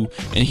can do.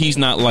 And he's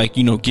not like,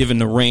 you know, giving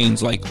the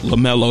reins like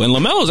LaMelo. And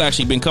LaMelo's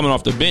actually been coming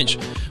off the bench,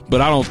 but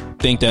I don't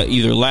think that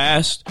either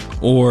lasts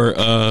or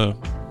I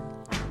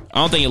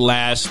don't think it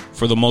lasts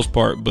for the most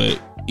part,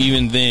 but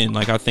even then,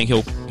 like, I think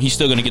he's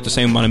still going to get the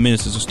same amount of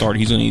minutes as a starter.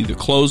 He's going to either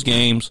close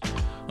games,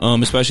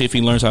 especially if he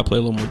learns how to play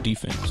a little more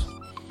defense.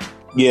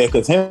 Yeah,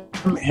 because him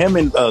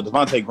and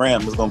Devontae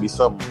Graham is going to be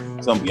something.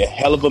 It's going to be a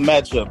hell of a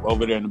matchup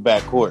over there in the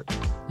backcourt.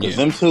 Because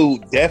them two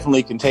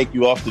definitely can take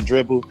you off the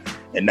dribble.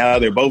 And now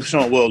they're both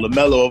showing, well,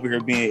 LaMelo over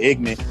here being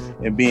ignorant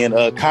and being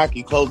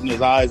cocky, closing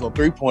his eyes on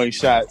three-point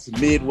shots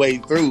midway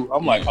through.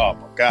 I'm like, oh,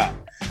 my God.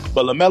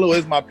 But LaMelo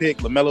is my pick.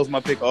 LaMelo's my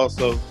pick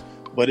also.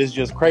 But it's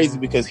just crazy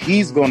because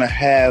he's going to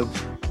have,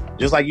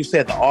 just like you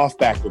said, the off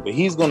factor. But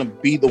he's going to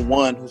be the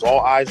one whose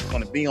all eyes are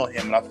going to be on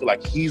him. And I feel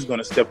like he's going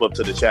to step up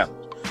to the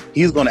challenge.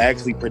 He's going to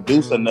actually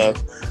produce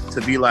enough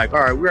to be like,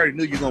 all right, we already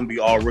knew you're going to be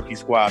all rookie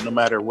squad no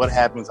matter what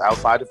happens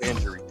outside of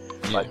injury.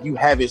 Like, you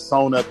have it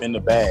sewn up in the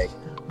bag.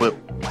 But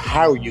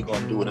how are you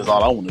going to do it is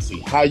all I want to see.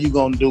 How you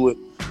going to do it?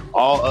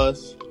 All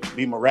us,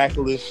 be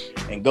miraculous,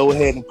 and go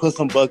ahead and put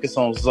some buckets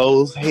on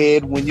Zoe's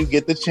head when you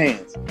get the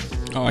chance.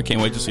 Oh, I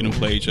can't wait to see them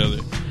play each other.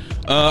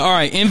 All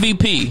right,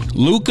 MVP: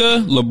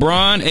 Luka,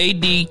 LeBron,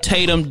 AD,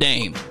 Tatum,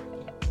 Dame.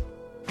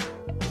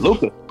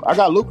 Luka. I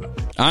got Luka.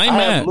 I ain't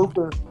mad.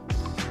 Luka.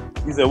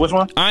 You said which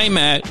one? I ain't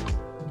mad.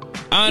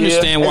 I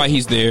understand why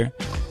he's there,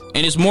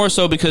 and it's more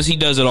so because he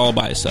does it all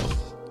by himself.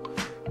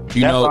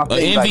 You know, an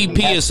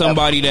MVP is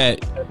somebody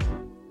that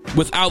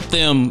without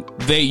them,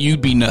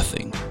 you'd be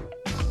nothing.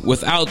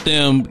 Without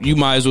them, you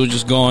might as well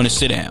just go on and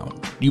sit down.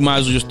 You might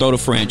as well just throw the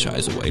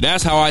franchise away.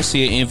 That's how I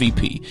see an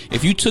MVP.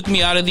 If you took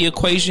me out of the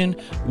equation,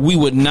 we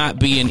would not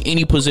be in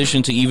any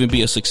position to even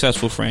be a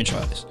successful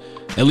franchise.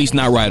 At least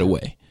not right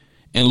away.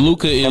 And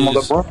Luka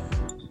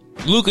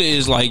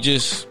is like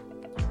just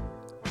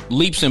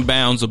leaps and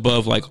bounds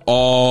above like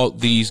all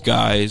these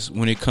guys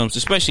when it comes,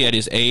 especially at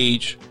his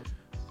age.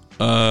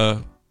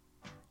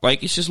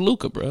 Like, it's just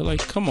Luka, bro. Like,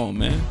 come on,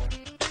 man.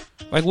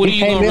 Like, what are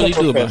you gonna really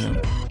do about him?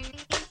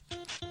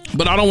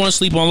 But I don't want to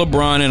sleep on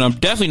LeBron, and I'm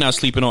definitely not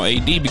sleeping on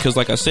AD because,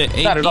 like I said,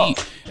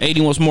 AD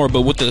wants more.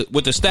 But with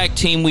the stacked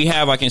team we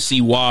have, I can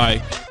see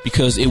why,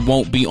 because it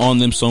won't be on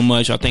them so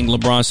much. I think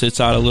LeBron sits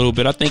out a little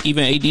bit. I think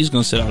even AD is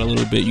going to sit out a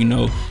little bit, you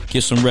know,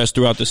 get some rest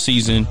throughout the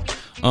season.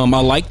 I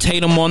like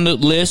Tatum on the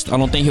list. I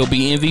don't think he'll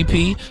be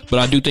MVP, but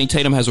I do think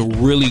Tatum has a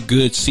really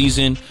good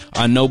season.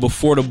 I know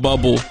before the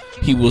bubble,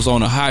 he was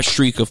on a hot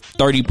streak of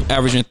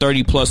averaging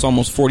 30 plus,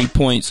 almost 40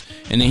 points.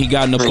 And then he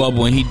got in the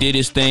bubble and he did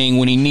his thing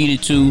when he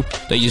needed to.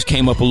 They just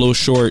came up a little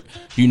short.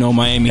 You know,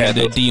 Miami had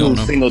that D on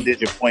them.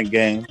 Single-digit point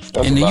game.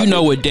 And then you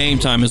know what Dame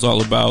time is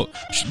all about.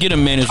 Get a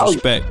man his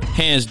respect,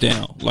 hands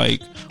down.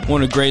 Like,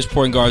 one of the greatest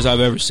point guards I've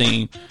ever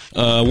seen.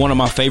 One of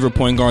my favorite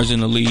point guards in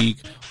the league.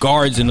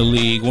 Guards in the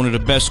league. One of the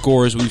best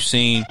scorers we've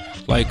seen.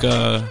 Like,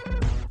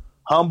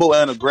 humble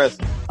and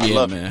aggressive. I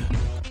love man.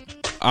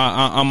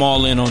 I'm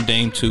all in on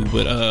Dame too,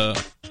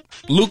 but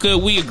Luka,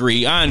 we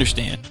agree. I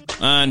understand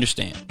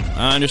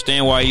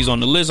why he's on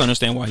the list. I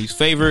understand why he's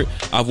favored.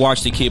 I've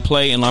watched the kid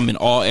play, and I'm in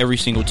awe every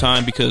single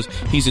time because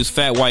he's this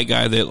fat white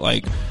guy that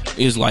like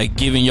is like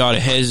giving y'all the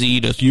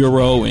hezzy, the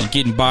euro, and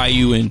getting by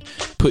you. And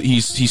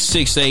he's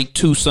 6'8",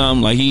 2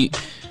 something. Like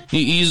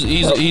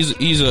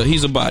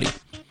He's a body.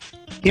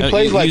 He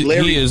plays like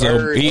Larry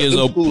Bird. He is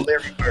a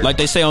Larry Bird. like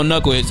they say on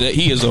Knuckleheads.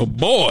 He is a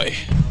boy.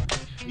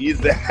 He is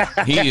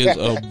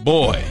a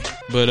boy.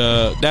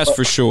 But that's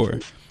for sure.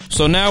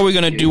 So now we're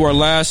gonna do our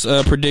last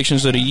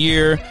predictions of the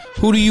year.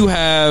 Who do you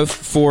have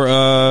for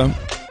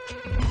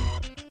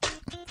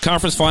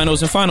conference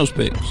finals and finals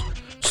picks?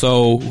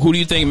 So who do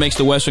you think makes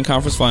the Western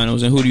Conference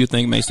Finals, and who do you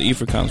think makes the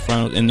Eastern Conference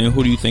Finals, and then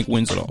who do you think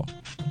wins it all?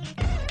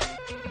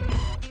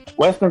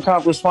 Western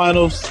Conference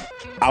Finals.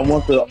 I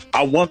want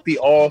the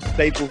all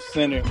Staples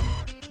Center.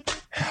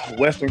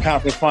 Western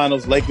Conference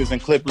Finals. Lakers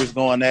and Clippers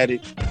going at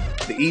it.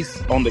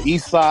 On the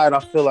East side, I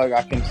feel like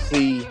I can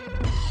see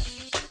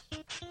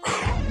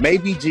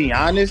maybe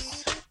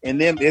Giannis and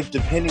them, if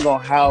depending on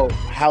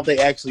how they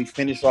actually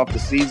finish off the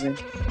season,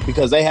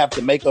 because they have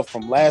to make up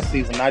from last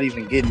season, not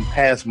even getting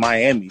past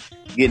Miami,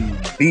 getting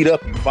beat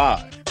up in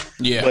 5.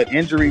 Yeah. But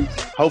injuries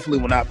hopefully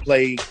will not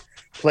plague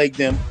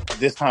them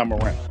this time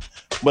around.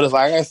 But it's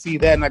like I see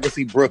that, and I can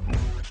see Brooklyn.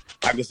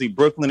 I can see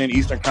Brooklyn in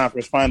Eastern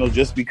Conference Finals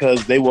just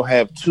because they will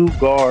have two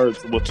players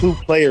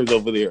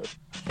over there.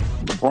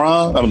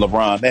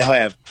 LeBron. They'll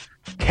have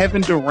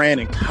Kevin Durant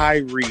and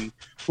Kyrie,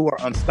 who are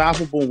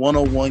unstoppable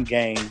one-on-one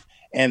game,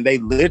 and they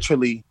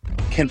literally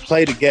can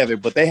play together.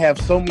 But they have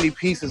so many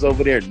pieces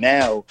over there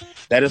now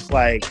that it's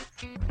like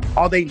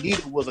all they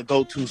needed was a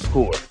go-to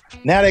scorer.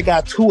 Now they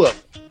got 2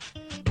 of them,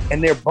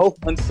 and they're both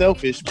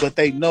unselfish, but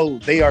they know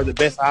they are the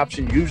best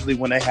option usually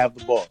when they have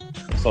the ball.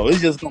 So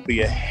it's just going to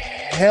be a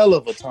hell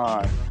of a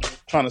time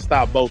trying to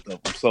stop both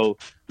of them. So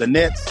the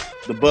Nets,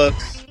 the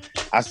Bucks,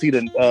 I see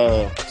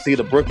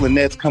the Brooklyn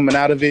Nets coming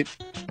out of it,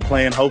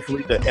 playing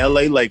hopefully the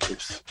LA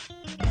Lakers.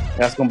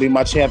 That's going to be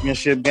my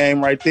championship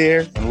game right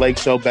there, and Lake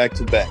Show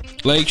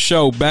back-to-back. Lake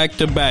Show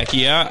back-to-back.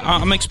 Yeah,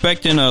 I'm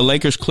expecting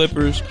Lakers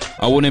Clippers.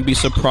 I wouldn't be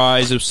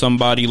surprised if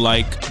somebody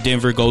like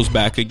Denver goes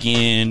back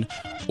again,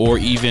 or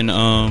even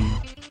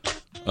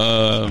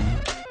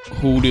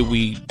who did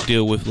we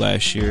deal with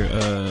last year?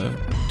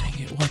 Dang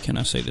it, why can't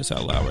I say this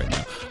out loud right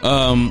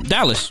now?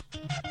 Dallas.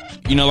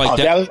 You know, like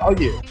that. Dallas? Oh,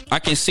 yeah. I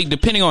can see,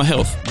 depending on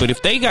health. But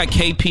if they got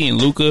KP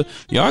and Luka,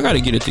 y'all got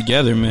to get it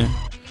together, man.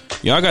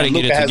 Y'all got to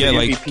get it together.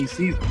 Like, MVP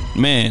season.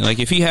 Man, like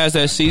if he has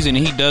that season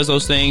and he does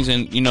those things,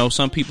 and you know,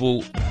 some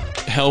people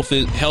health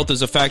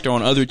is a factor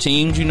on other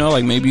teams. You know,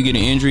 like maybe you get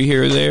an injury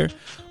here or there.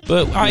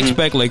 But I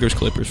expect Lakers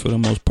Clippers for the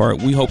most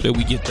part. We hope that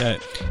we get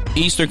that.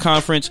 Eastern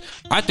Conference,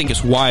 I think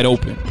it's wide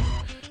open.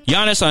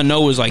 Giannis, I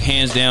know, is like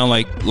hands down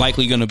like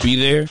likely going to be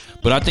there,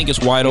 but I think it's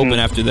wide open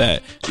after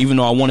that. Even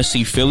though I want to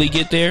see Philly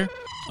get there,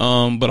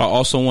 but I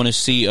also want to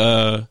see.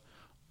 I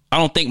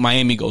don't think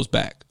Miami goes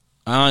back.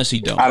 I honestly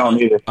don't. I don't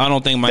either. I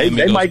don't think Miami.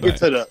 They goes might back.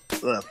 get to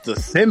the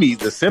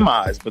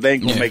semis, but they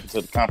ain't gonna make it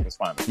to the conference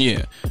finals.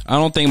 Yeah, I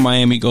don't think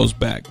Miami goes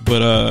back,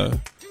 but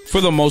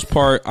for the most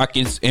part, I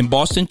can, and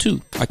Boston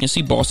too. I can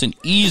see Boston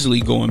easily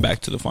going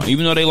back to the final.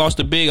 Even though they lost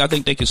a big, I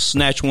think they could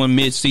snatch one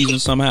mid-season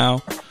somehow,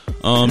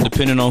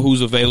 depending on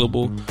who's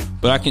available.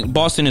 But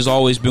Boston has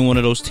always been one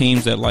of those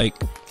teams that like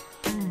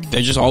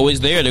they're just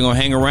always there. They're gonna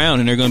hang around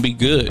and they're gonna be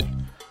good.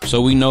 So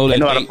we know that they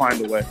know how to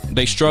find a way.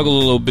 They struggle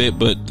a little bit,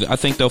 but I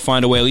think they'll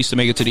find a way at least to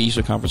make it to the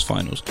Eastern Conference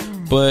Finals.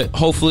 But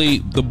hopefully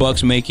the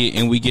Bucks make it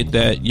and we get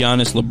that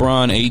Giannis,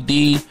 LeBron,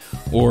 AD,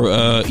 or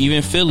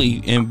even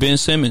Philly and Ben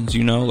Simmons.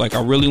 You know, like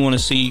I really want to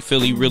see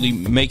Philly really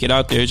make it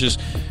out there. It's just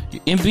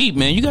Embiid,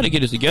 man, you got to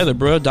get it together,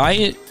 bro.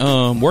 Diet,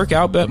 work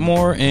out a bit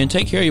more, and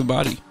take care of your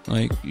body.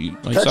 Like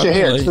cut your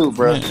hair too,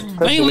 bro.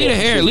 Leave the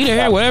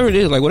hair, whatever it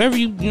is. Like whatever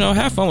you know,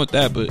 have fun with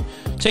that, but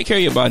take care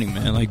of your body,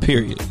 man. Like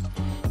period.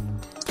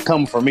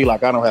 Coming from me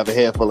like I don't have a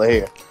head full of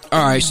hair.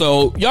 All right,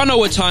 so y'all know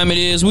what time it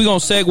is. We're going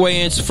to segue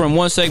into from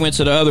one segment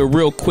to the other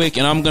real quick,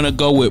 and I'm going to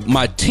go with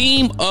my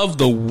team of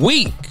the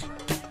week.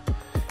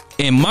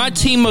 And my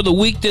team of the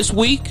week this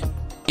week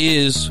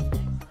is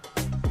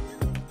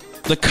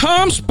the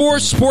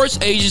Sports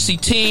Agency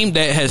team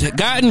that has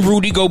gotten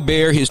Rudy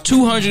Gobert his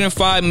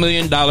 $205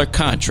 million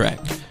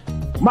contract.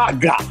 My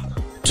God.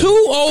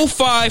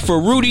 $205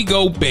 for Rudy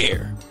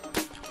Gobert.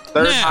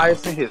 Third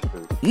highest in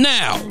history.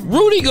 Now,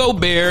 Rudy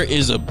Gobert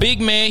is a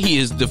big man. He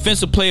is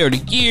Defensive Player of the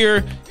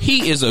Year.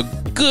 He is a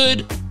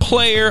good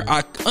player.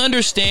 I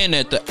understand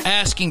that the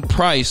asking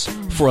price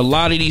for a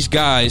lot of these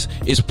guys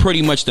is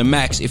pretty much the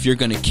max if you're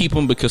going to keep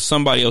them because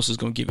somebody else is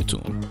going to give it to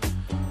them.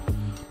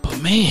 But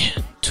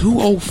man,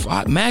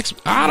 205 max,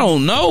 I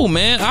don't know,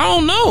 man. I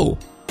don't know.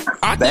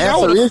 I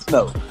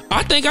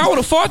think I would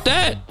have fought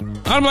that.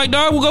 I'm like,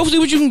 dog, we'll go see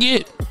what you can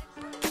get.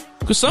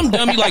 Because some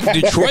dummy like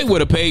Detroit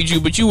would have paid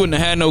you, but you wouldn't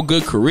have had no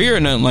good career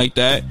or nothing like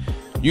that.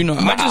 You know,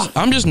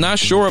 I'm just not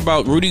sure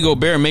about Rudy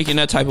Gobert making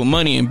that type of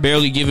money and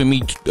barely giving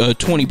me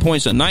 20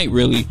 points a night,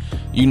 really.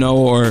 You know,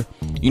 or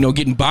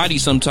getting bodied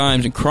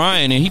sometimes and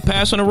crying, and he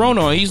passing the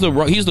Rona. He's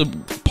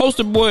the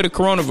poster boy of the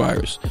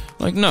coronavirus.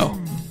 Like, no.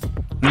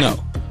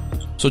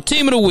 So,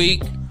 team of the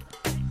week,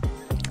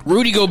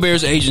 Rudy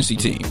Gobert's agency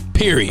team.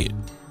 Period.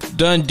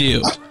 Done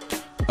deal.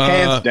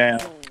 Hands down.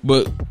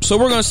 But so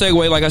we're going to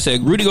segue. Like I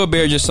said, Rudy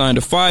Gobert just signed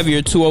a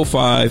 5-year,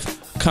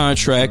 $205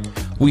 contract.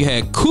 We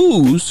had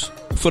Kuz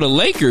for the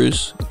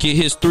Lakers get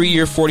his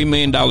 3-year, $40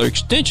 million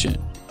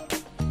extension.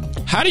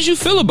 How did you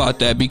feel about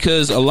that?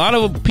 Because a lot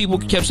of people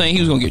kept saying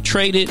he was going to get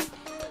traded,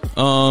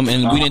 and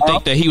we didn't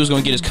think that he was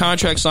going to get his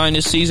contract signed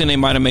this season. They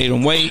might have made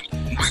him wait.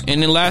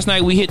 And then last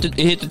night we hit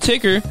the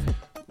ticker.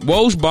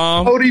 Woj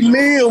bomb. 40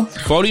 mil.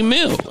 40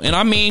 mil. And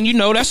I mean, you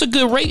know, that's a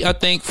good rate, I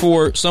think,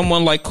 for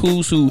someone like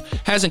Kuz who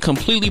hasn't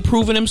completely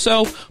proven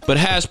himself, but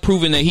has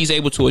proven that he's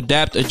able to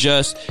adapt,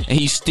 adjust, and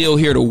he's still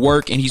here to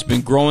work, and he's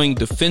been growing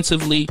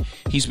defensively.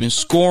 He's been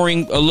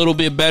scoring a little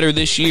bit better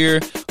this year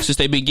since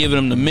they've been giving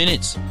him the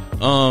minutes.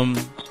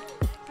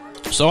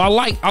 So I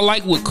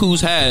like what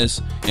Kuz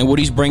has and what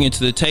he's bringing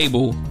to the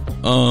table.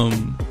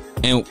 And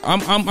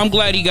I'm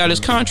glad he got his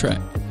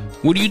contract.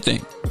 What do you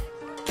think?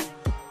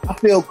 I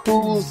feel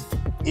Kuz,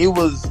 he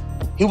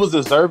was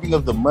deserving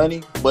of the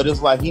money, but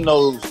it's like he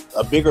knows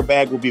a bigger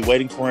bag will be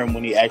waiting for him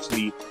when he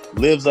actually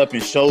lives up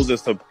and shows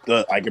us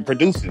and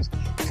produces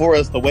for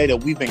us the way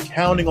that we've been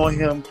counting on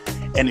him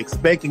and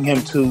expecting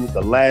him to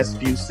the last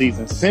few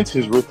seasons since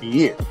his rookie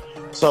year.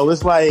 So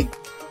it's like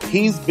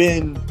he's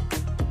been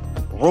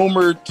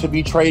rumored to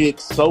be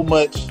traded so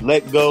much,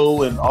 let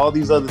go, and all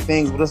these other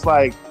things. But it's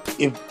like,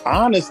 if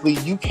honestly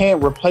you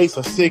can't replace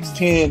a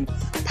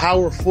 6'10"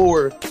 power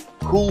forward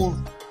who's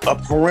a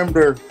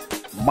perimeter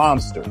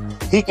monster.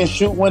 He can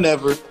shoot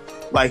whenever.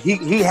 Like he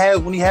has,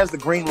 when he has the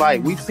green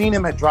light. We've seen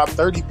him at drop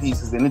 30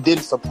 pieces and it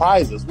didn't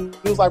surprise us. We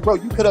was like, bro,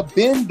 you could have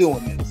been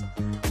doing this.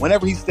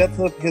 Whenever he steps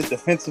up his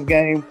defensive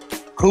game,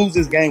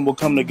 Kuz's game will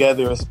come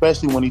together,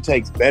 especially when he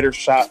takes better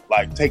shots,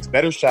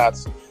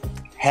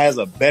 has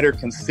a better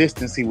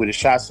consistency with his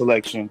shot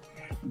selection.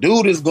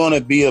 Dude is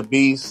gonna be a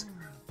beast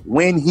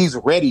when he's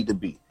ready to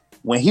be.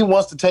 When he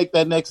wants to take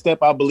that next step,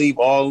 I believe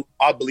all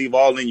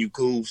in you,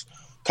 Kuz.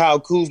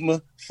 Kyle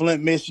Kuzma,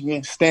 Flint,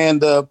 Michigan,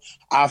 stand up.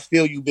 I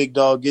feel you, big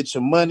dog. Get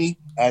your money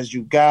as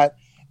you got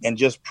and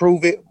just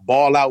prove it.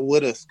 Ball out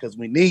with us because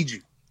we need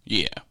you.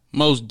 Yeah,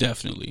 most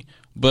definitely.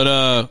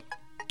 But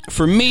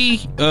for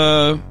me,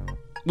 we're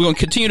going to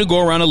continue to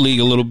go around the league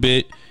a little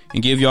bit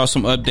and give y'all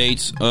some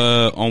updates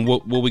on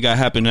what we got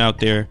happening out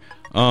there.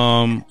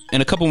 And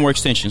a couple more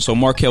extensions. So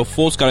Markelle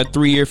Fultz got a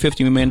 3-year,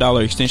 $50 million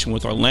extension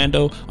with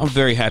Orlando. I'm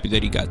very happy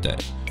that he got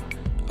that.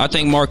 I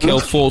think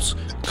Markelle Fultz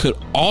could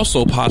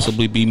also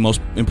possibly be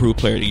most improved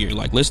player of the year.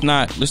 Like, let's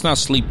not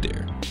sleep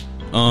there.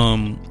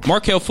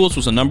 Markelle Fultz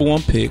was a number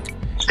 1 pick.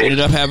 Ended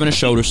up having a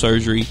shoulder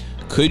surgery.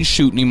 Couldn't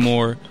shoot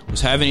anymore. Was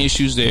having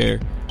issues there.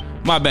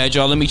 My bad,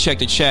 y'all. Let me check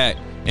the chat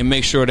and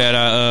make sure that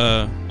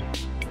I'm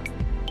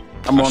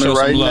on it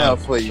right now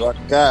for you. I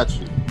got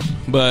you.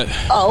 But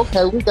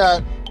okay. We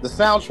got the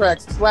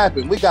soundtrack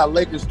slapping. We got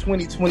Lakers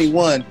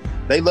 2021.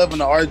 They loving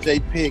the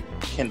RJ pick.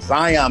 Can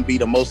Zion be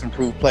the most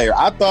improved player?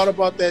 I thought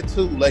about that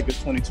too, Lakers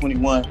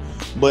 2021.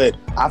 But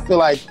I feel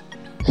like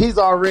he's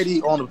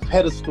already on a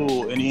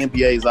pedestal in the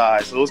NBA's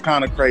eyes. So it's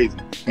kind of crazy.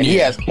 And he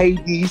has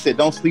KD. He said,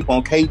 don't sleep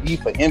on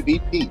KD for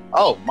MVP.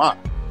 Oh, my.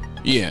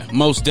 Yeah,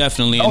 most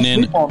definitely.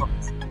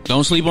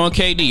 Don't sleep on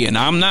KD. And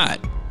I'm not.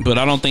 But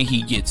I don't think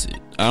he gets it.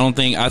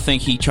 I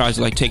think he tries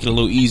to take it a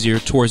little easier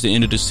towards the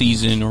end of the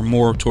season or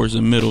more towards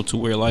the middle to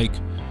where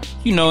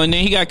and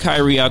then he got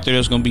Kyrie out there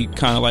that's going to be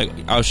kind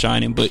of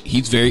outshining, but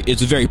it's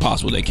very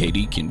possible that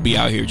KD can be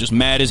out here just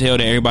mad as hell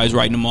that everybody's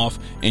writing him off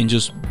and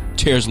just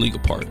tears the league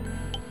apart.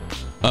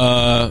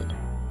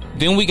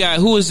 Then we got,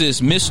 who is this?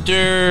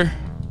 Mr.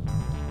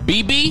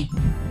 BB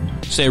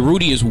said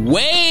Rudy is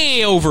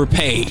way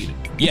overpaid.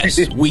 Yes,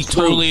 we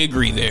totally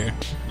agree there.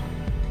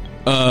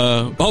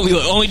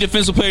 Only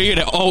defensive player here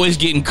that always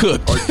getting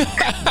cooked.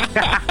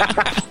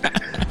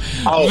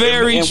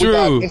 Very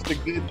true. It's the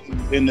good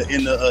news in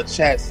the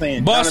chat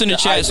saying Boss in the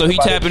chat, so he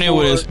tapping in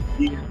with us.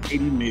 80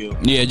 mil.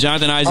 Yeah,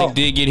 Jonathan Isaac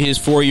did get his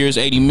 4 years,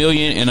 $80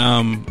 million, and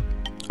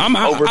I'm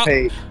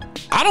overpaid.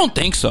 I don't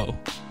think so.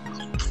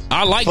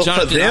 I like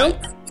Jonathan. For them?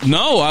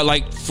 No, I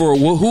like for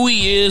who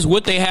he is,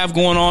 what they have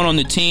going on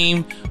the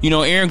team.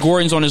 Aaron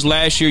Gordon's on his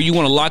last year. You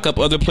want to lock up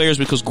other players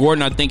because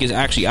Gordon, I think, is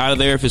actually out of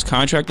there if his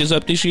contract is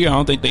up this year. I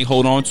don't think they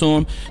hold on to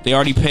him. They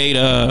already paid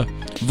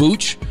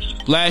Vooch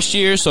last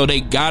year, so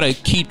they got to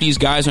keep these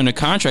guys under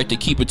contract to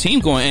keep a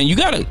team going.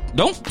 And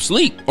don't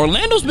sleep.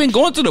 Orlando's been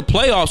going to the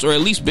playoffs, or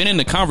at least been in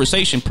the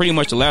conversation pretty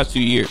much the last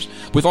few years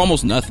with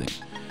almost nothing.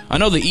 I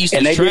know the East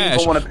is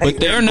trash, but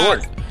they're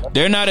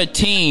not a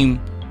team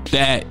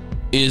that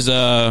is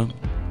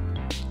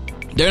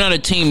they're not a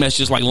team that's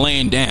just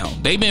laying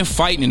down. They've been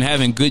fighting and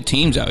having good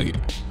teams out here.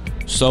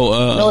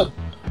 So,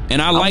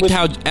 and I liked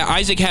how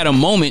Isaac had a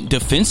moment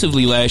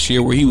defensively last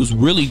year where he was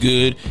really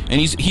good,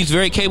 and he's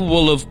very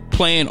capable of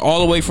playing all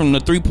the way from the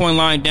 3-point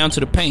line down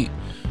to the paint.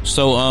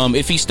 So,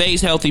 if he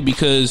stays healthy,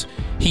 because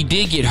he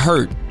did get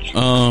hurt,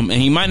 and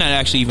he might not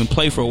actually even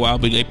play for a while,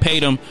 but they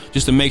paid him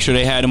just to make sure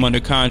they had him under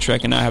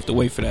contract and not have to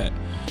wait for that.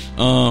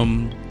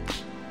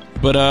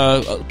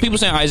 But people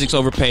saying Isaac's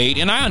overpaid,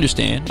 and I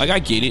understand. I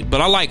get it,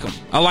 but I like him.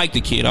 I like the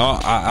kid.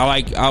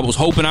 I was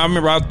hoping. I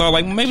remember I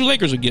thought maybe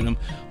Lakers would get him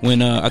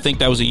when I think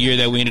that was a year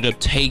that we ended up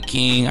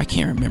taking. I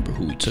can't remember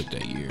who we took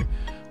that year,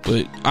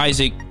 but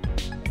Isaac.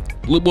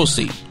 We'll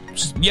see.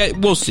 Yeah,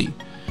 we'll see.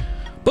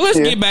 But let's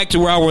get back to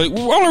where I was. The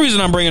only reason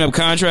I'm bringing up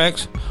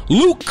contracts,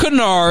 Luke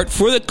Kennard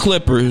for the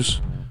Clippers,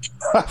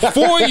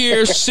 4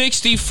 years,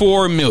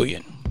 $64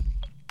 million.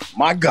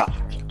 My God.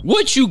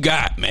 What you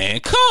got, man?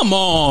 Come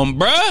on,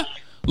 bruh.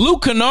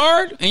 Luke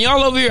Kennard, and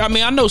y'all over here. I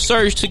mean, I know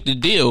Serge took the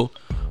deal,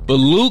 but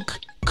Luke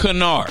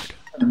Kennard.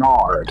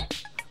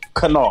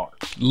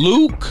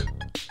 Luke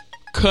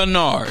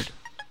Kennard.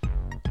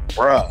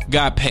 Bruh.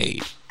 Got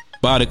paid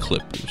by the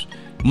Clippers.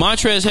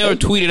 Montrezl Harrell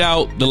tweeted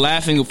out the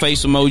laughing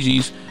face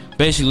emojis,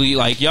 basically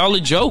like, y'all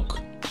a joke.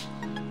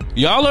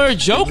 Y'all are a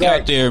joke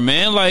out there,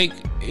 man. Like,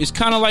 it's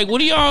kind of like, what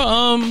do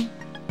y'all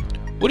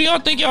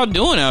think y'all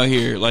doing out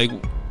here? Like,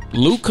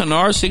 Luke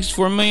Kennard,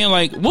 $64 million.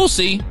 Like, we'll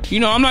see. You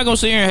know, I'm not gonna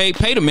sit here and hate.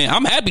 Pay the man.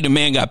 I'm happy the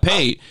man got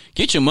paid.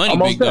 Get your money,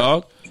 big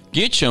dog.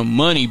 Get your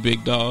money,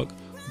 big dog.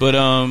 But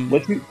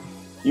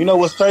you know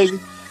what's crazy?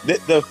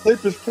 The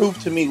Clippers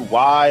proved to me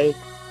why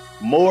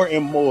more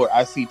and more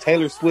I see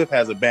Taylor Swift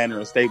has a banner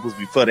in Staples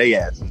before they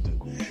asses do,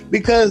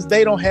 because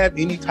they don't have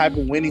any type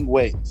of winning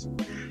ways.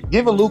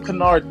 Giving Luke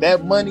Kennard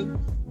that money,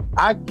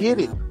 I get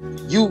it.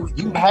 You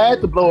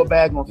had to blow a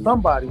bag on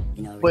somebody,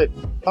 but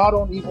y'all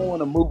don't even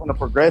want to move in a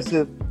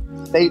progressive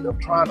state of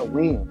trying to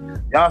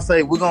win. Y'all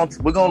say we're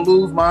gonna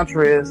lose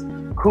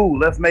Montrez. Cool,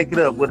 let's make it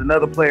up with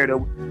another player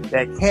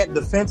that can't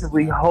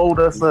defensively hold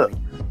us up.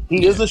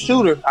 He is a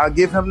shooter. I'll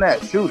give him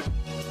that shooter,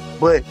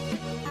 but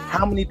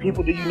how many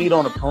people do you need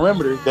on the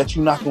perimeter that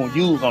you're not going to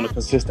use on a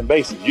consistent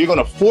basis? You're going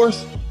to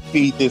force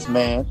feed this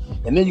man,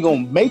 and then you're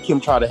going to make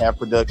him try to have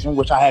production,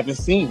 which I haven't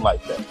seen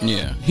like that.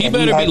 Yeah, he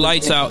better be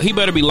lights out. He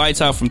better be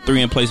lights out from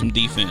three and play some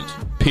defense.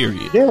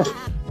 Period. Yeah.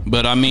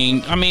 But I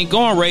mean,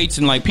 going rates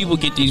and like people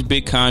get these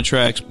big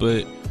contracts,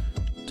 but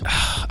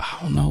I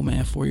don't know,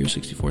 man. 4 years,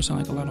 64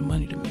 sounds like a lot of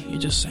money to me. It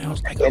just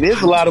sounds like it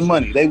is a lot of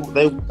money. They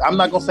I'm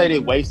not gonna say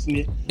they're wasting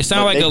it. It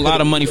sounds like a lot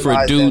of money for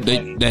a dude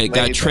that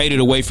got traded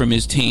away from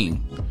his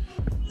team.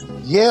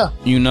 Yeah.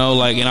 You know,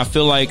 like, and I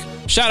feel like,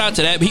 shout out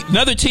to that.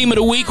 Another team of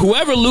the week,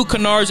 whoever Luke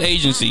Kennard's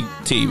agency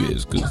team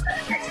is. Cause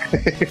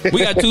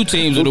we got two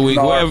teams of the week.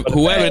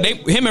 Whoever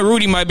him and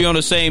Rudy might be on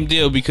the same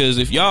deal, because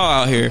if y'all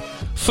out here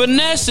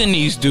finessing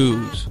these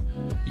dudes,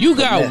 you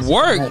got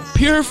work.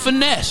 Pure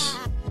finesse.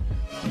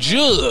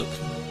 Jug.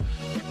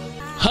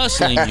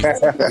 Hustling you.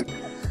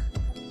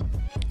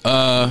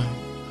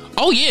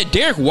 Oh, yeah,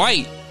 Derek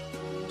White.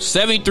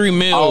 $73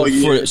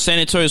 million for San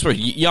Antonio Spurs.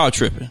 Y'all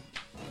tripping.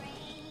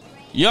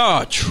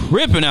 Y'all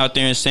tripping out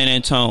there in San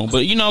Antonio.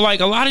 But, you know, like,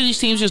 a lot of these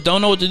teams just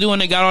don't know what to do,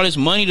 and they got all this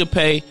money to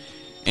pay,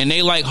 and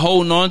they, like,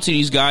 holding on to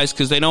these guys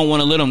because they don't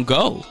want to let them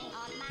go.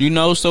 You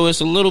know, so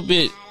it's a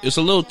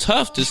little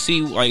tough to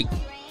see, like,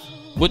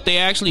 what they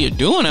actually are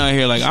doing out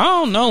here. Like, I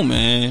don't know,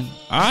 man.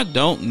 I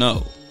don't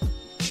know.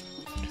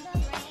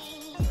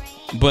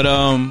 But,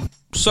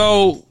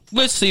 so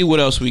let's see what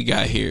else we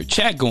got here.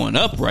 Chat going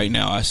up right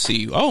now, I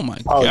see. Oh, my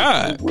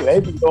God.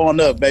 They've been going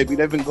up, baby.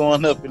 They've been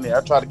going up in there.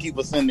 I try to keep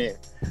us in there.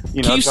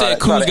 You know, Keith said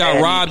Kuz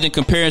got robbed in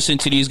comparison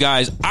to these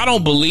guys. I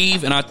don't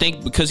believe, and I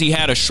think because he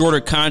had a shorter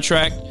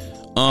contract,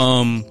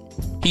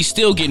 he's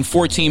still getting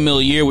 $14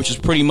 million a year, which is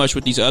pretty much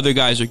what these other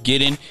guys are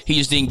getting. He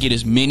just didn't get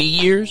as many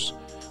years.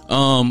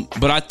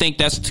 But I think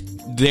that's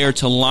there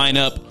to line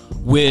up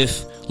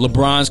with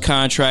LeBron's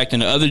contract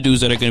and the other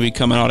dudes that are going to be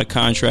coming out of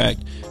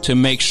contract to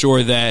make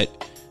sure that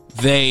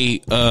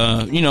they,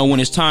 you know, when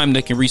it's time,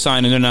 they can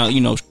re-sign and they're not, you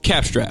know,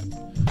 cap strapped.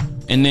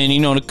 And then, you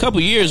know, in a couple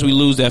years, we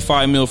lose that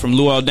 $5 million from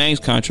Luol Deng's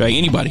contract.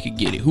 Anybody could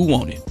get it. Who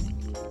want it?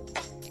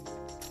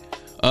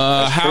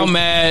 How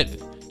mad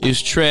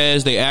is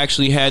Trez? They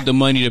actually had the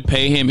money to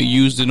pay him and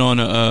used it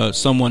on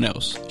someone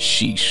else.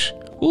 Sheesh.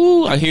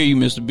 Ooh, I hear you,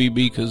 Mr. BB,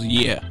 because,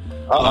 yeah.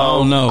 I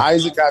don't know.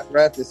 Isaac got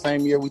drafted the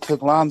same year we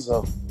took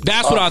Lonzo.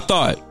 That's what I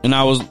thought. And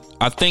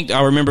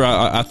I remember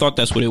I thought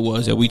that's what it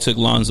was, that we took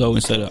Lonzo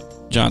instead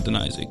of Jonathan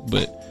Isaac.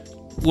 But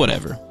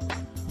whatever.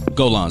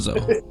 Go Lonzo.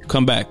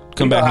 Come back home.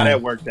 Come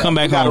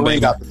back home,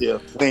 baby.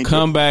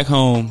 Come back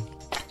home.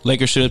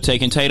 Lakers should have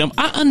taken Tatum.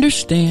 I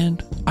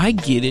understand. I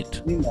get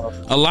it. You know.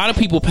 A lot of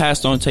people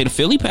passed on Tatum.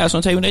 Philly passed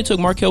on Tatum. They took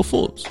Markelle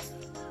Fultz.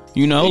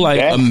 You know, like,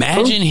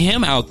 imagine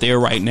him out there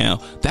right now.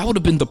 That would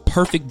have been the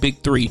perfect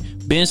big three.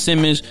 Ben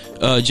Simmons,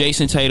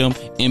 Jason Tatum,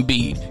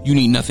 Embiid. You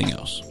need nothing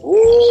else.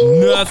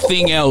 Ooh.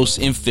 Nothing else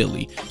in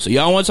Philly. So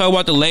y'all want to talk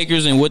about the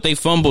Lakers and what they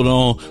fumbled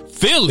on?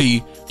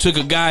 Philly took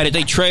a guy that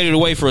they traded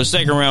away for a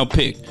second-round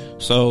pick.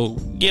 So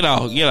get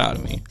out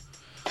of me.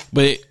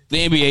 But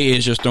the NBA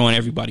is just throwing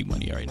everybody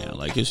money right now.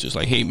 Like, it's just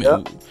like, hey,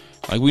 man,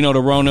 like, we know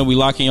the Rona. We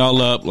locking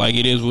y'all up. Like,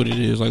 it is what it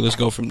is. Like, let's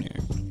go from there.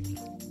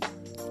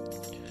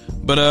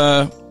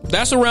 But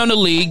that's around the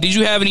league. Did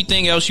you have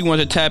anything else you want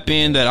to tap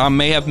in that I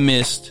may have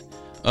missed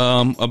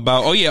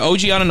about? Oh, yeah, OG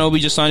Anunoby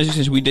just signed his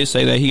extension. We did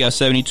say that. He got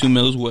 $72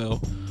 million as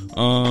well.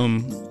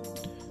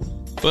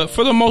 But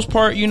for the most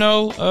part, you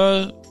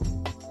know,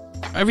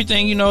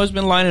 everything, you know, has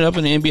been lining up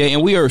in the NBA.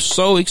 And we are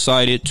so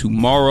excited.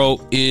 Tomorrow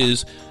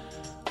is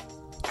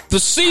the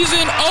season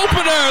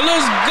opener.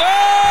 Let's go,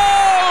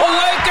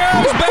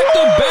 Lakers, back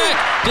to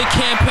back. The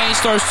campaign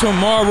starts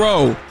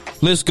tomorrow.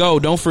 Let's go.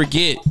 Don't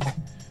forget.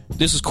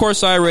 This is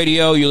Courtside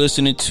Radio. You're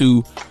listening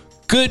to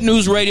Good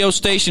News radio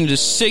station to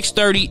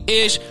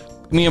 6:30-ish.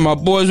 Me and my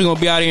boys, we're going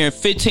to be out here in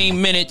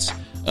 15 minutes.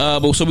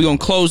 But so we're going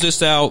to close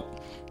this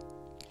out.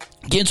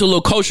 Get into a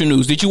little culture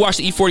news. Did you watch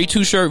the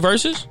E42 shirt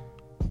versus?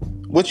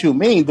 What you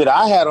mean? That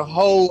I had a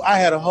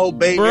whole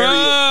Bay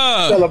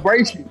Area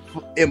celebration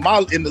in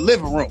the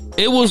living room.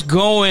 It was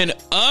going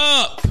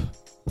up.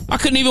 I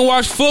couldn't even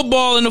watch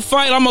football in the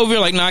fight. I'm over here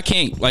like, nah, I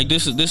can't. Like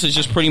this is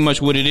just pretty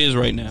much what it is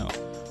right now.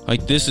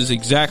 Like this is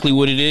exactly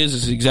what it is.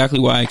 This is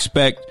exactly what I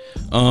expect.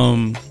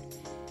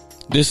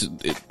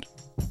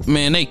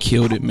 Man, they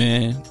killed it,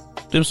 man.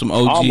 Them some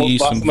OGs,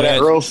 some of that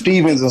Earl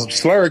Stevens and some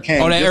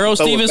Slurricane. Oh, that Earl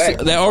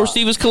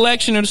Stevens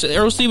collection,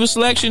 Earl Stevens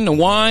selection, the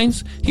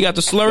wines. He got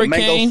the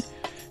Slurricane.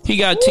 He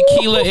got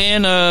tequila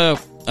and I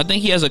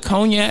think he has a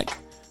cognac.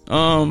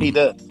 He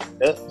does.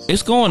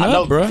 It's going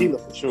up, bro. Tequila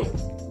for sure.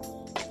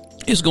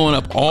 It's going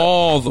up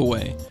all the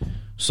way.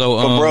 So,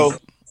 bro,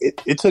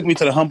 it took me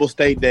to the Humble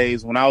State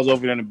days when I was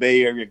over there in the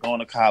Bay Area going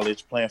to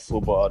college playing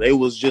football. They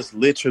was just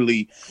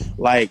literally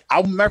like,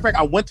 matter of fact,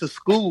 I went to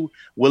school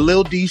with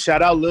Lil D.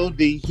 Shout out Lil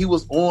D. He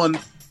was on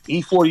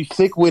E40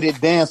 Sick With It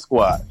Dance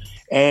Squad.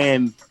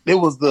 And it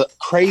was the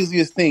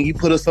craziest thing. He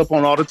put us up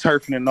on all the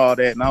turfing and all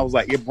that. And I was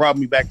like, it brought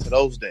me back to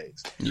those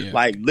days. Yeah.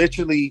 Like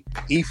literally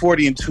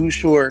E40 and Too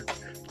Short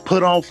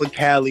put on for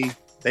Cali.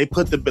 They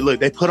put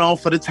on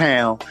for the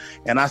town.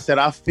 And I said,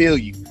 I feel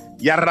you.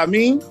 Yada I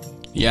mean?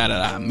 Yada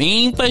I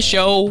mean for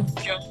sure.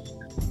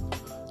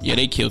 Yeah,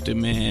 they killed it,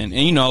 man.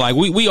 And you know, like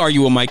we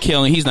argue with Mike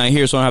Hill and he's not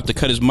here, so I don't have to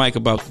cut his mic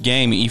about the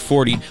game and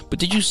E40. But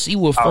did you see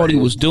what 40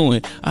 was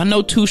doing? I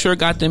know Too Short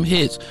got them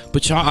hits,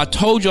 but I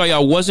told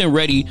y'all wasn't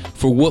ready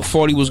for what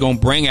 40 was gonna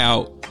bring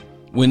out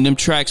when them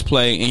tracks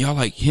play. And y'all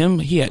like him,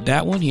 he had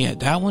that one, he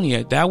had that one, he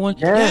had that one.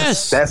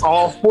 Yes. That's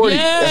all 40.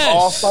 Yes.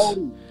 That's all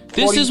 40.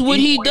 This is what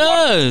he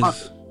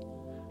does.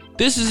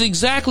 This is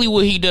exactly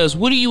what he does.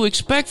 What do you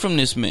expect from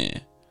this man?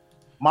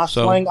 My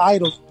slang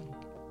idol.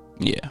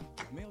 Yeah.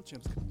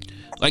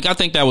 Like I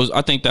think that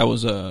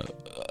was a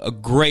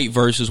great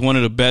versus, one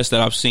of the best that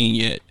I've seen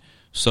yet.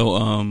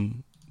 So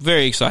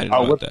very excited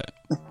about that.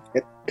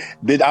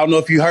 I don't know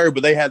if you heard,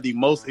 but they had the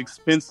most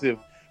expensive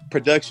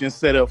production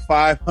setup,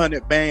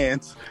 500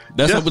 bands.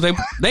 That's what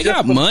they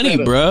got money,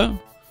 bruh.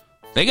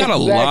 They got a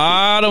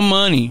lot of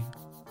money.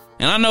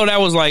 And I know that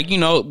was like, you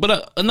know,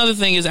 but another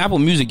thing is Apple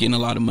Music getting a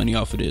lot of money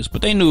off of this.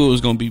 But they knew it was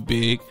going to be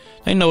big.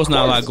 They know it's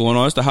not a lot going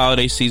on. It's the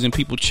holiday season,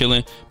 people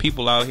chilling,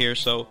 people out here.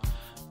 So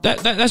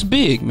that's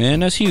big,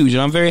 man. That's huge.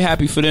 And I'm very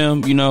happy for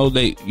them. You know,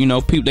 they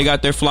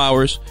got their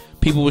flowers.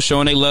 People were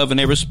showing their love and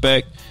their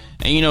respect.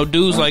 And, you know,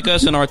 dudes like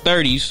us in our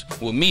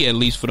 30s, well, me at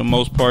least for the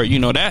most part, you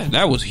know,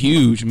 that was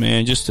huge,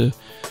 man. Just to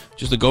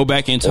go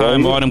back in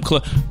time, all them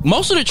club.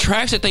 Most of the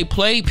tracks that they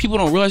play, people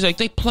don't realize, like,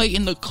 they play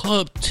in the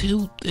club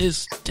to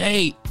this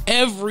day,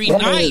 every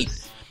night.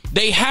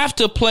 They have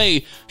to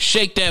play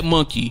Shake That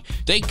Monkey.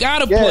 They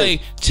gotta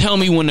play Tell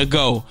Me When to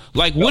Go.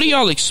 Like, what are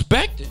y'all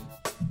expecting?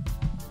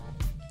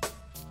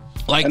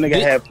 Like, and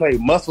they had played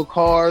Muscle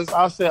Cars.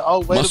 I said, oh,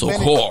 wait Muscle a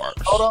minute. Cars.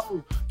 Hold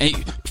on.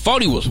 And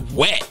 40 was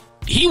wet.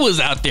 He was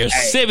out there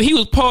sipping. He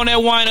was pulling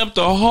that wine up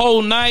the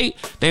whole night.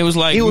 They was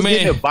like, he was man,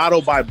 getting it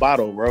bottle by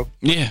bottle, bro.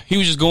 Yeah, he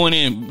was just going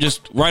in,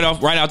 just right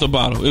out the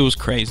bottle. It was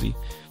crazy.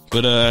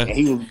 But and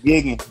he was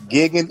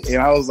gigging,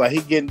 and I was like, he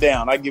getting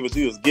down. I give it to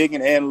you. He was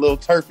gigging and a little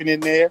turfing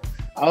in there.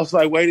 I was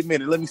like, wait a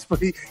minute, let me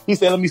sprinkle. He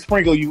said, let me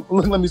sprinkle you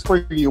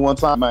one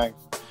time, man.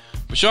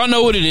 But y'all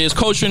know what it is.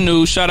 Culture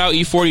news. Shout out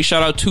E40.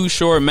 Shout out Too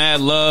Short. Mad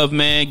love,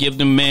 man. Give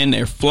them men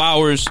their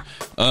flowers.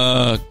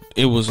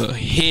 It was a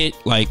hit,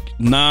 like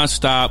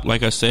nonstop.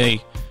 Like I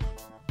say,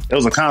 it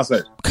was a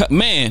concert,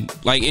 man.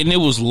 Like, and it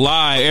was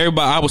live.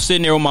 Everybody, I was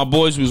sitting there with my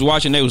boys who was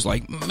watching. They was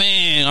like,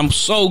 man, I'm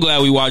so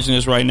glad we watching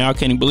this right now. I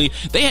can't even believe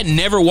they had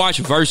never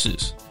watched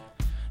Versus.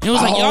 And it was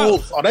like,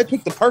 y'all, they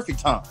picked the perfect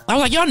time. I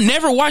was like, y'all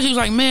never watched it? He was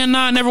like, man,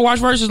 nah, I never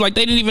watched Versus. Like,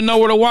 they didn't even know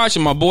where to watch it.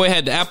 My boy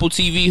had the Apple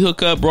TV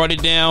hookup, brought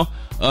it down.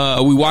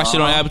 We watched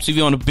it on Apple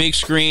TV on the big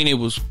screen. It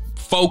was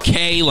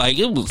 4K, like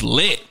it was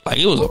lit, like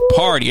it was a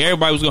party.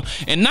 Everybody was going.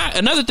 And not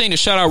another thing to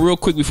shout out real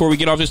quick before we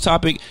get off this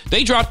topic.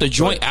 They dropped a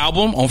joint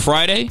album on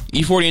Friday.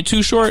 E40 and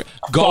Too Short.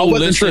 Go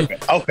listen.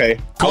 Okay,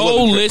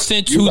 go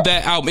listen to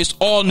that album. It's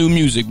all new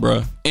music,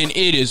 bro, and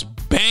it is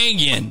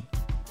banging.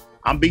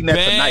 I'm beating that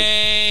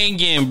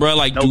banging, bro.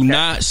 Like do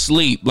not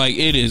sleep. Like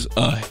it is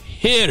a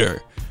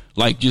hitter.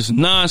 Like just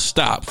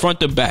nonstop, front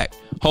to back,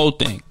 whole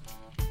thing.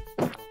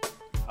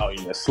 Oh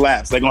yeah,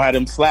 slaps. They gonna have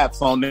them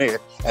slaps on there,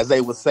 as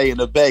they would say in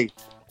the Bay.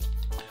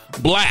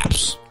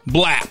 Blaps.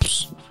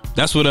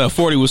 That's what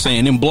 40 was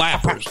saying. Them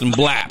blappers, them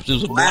blaps. It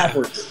was a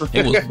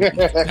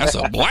blap. That's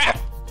a blap.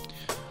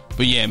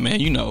 But yeah, man,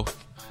 you know,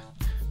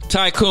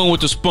 Tycoon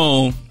with the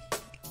spoon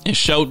and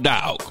Show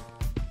Dog.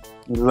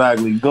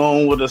 Exactly,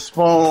 going with a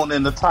spoon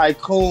in the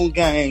Tycoon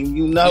game.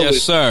 You know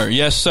yes, sir.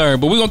 Yes, sir.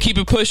 But we're gonna keep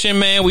it pushing,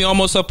 man. We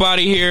almost up out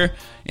of here.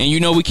 And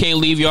you know we can't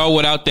leave y'all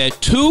without that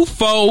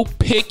 2-4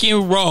 pick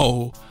and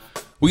roll.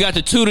 We got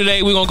the 2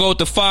 today. We're going to go with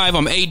the 5.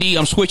 I'm AD.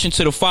 I'm switching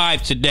to the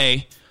 5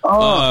 today.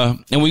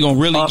 And we're going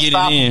to really get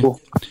it in.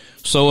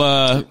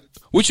 So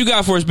what you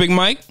got for us, Big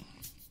Mike?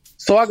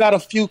 So I got a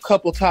few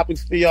couple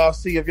topics for y'all.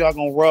 See if y'all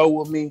gonna roll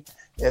with me.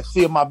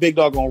 See if my big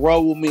dog gonna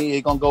roll with me.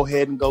 He gonna go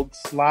ahead and go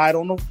slide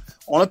on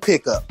a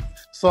pickup.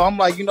 So I'm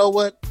like, you know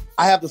what?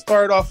 I have to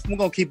start off. We're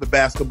gonna keep it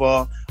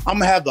basketball. I'm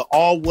gonna have the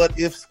all what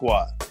if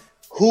squad.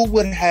 Who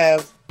would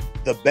have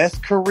the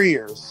best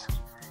careers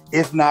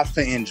if not for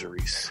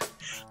injuries?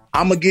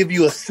 I'm gonna give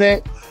you a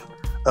set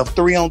of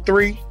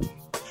 3-on-3.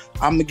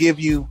 I'm gonna give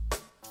you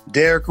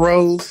Derrick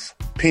Rose,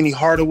 Penny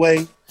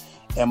Hardaway,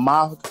 and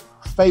my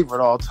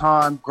favorite all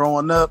time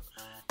growing up,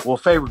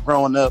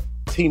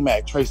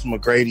 T-Mac, Tracy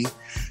McGrady,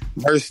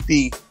 versus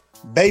the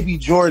Baby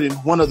Jordan,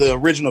 one of the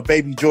original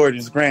Baby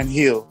Jordans, Grant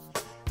Hill,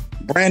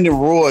 Brandon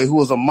Roy, who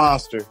was a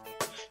monster,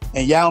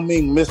 and Yao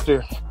Ming,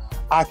 Mr.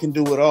 I Can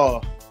Do It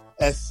All,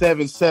 at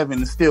 7'7"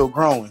 and still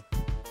growing.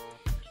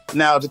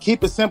 Now, to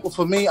keep it simple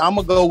for me, I'm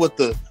going to go with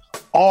the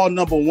all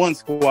number one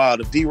squad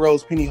of D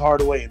Rose, Penny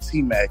Hardaway, and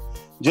T-Mac,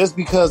 just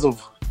because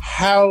of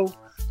how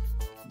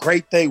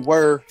great they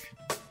were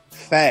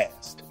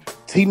fast.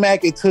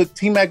 T-Mac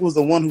was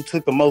the one who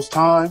took the most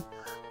time,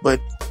 but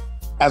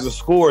as a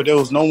scorer, there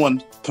was no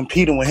one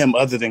competing with him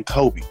other than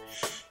Kobe.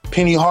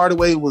 Penny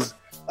Hardaway was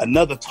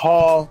another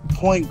tall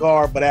point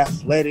guard, but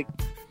athletic,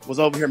 was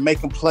over here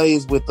making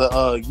plays with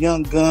the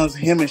young guns,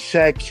 him and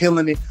Shaq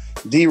killing it.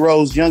 D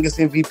Rose, youngest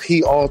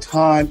MVP all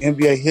time,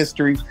 NBA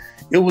history.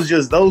 It was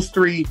just those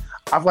three.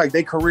 I feel like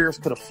their careers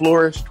could have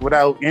flourished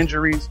without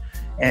injuries,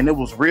 and it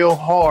was real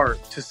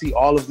hard to see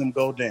all of them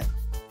go down.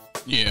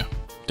 Yeah,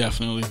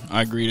 definitely.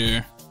 I agree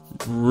there.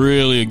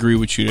 Really agree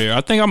with you there.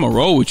 I think I'm going to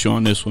roll with you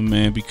on this one,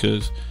 man,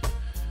 because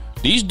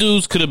these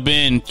dudes could have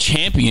been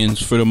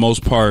champions for the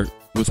most part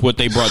with what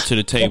they brought to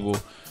the table.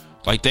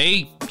 Like,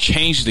 they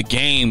changed the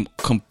game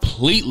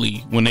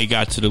completely when they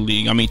got to the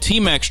league. I mean,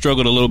 T-Mac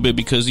struggled a little bit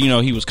because, you know,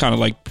 he was kind of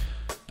like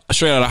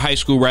straight out of high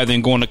school rather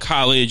than going to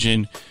college,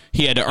 and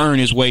he had to earn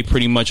his way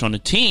pretty much on the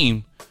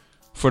team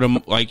for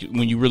the, like,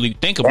 when you really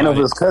think about it. And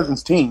it was his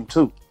cousin's team,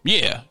 too.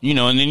 Yeah, you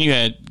know, and then you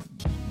had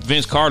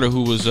Vince Carter,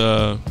 who was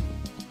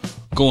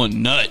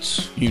going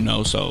nuts, you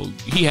know, so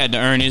he had to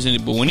earn his.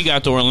 But when he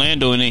got to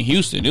Orlando and then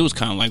Houston, it was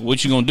kind of like,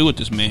 what you gonna do with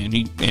this man?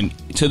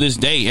 And to this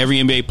day, every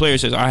NBA player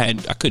says I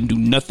couldn't do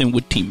nothing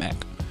with T-Mac.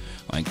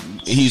 Like,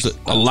 he's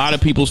a lot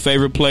of people's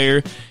favorite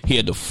player. He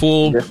had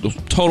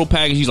the total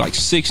package. He's like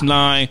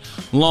 6'9",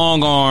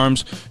 long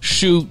arms,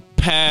 shoot,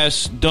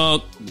 pass,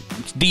 dunk,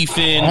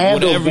 defend,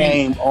 whatever.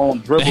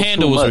 The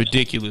handle was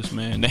ridiculous,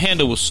 man. The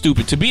handle was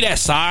stupid to be that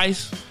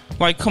size.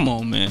 Like, come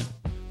on, man.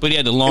 But he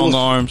had the long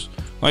arms.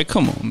 Like,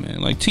 come on,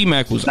 man. Like,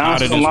 T-Mac was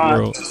out of this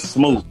world.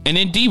 Smooth. And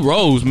then D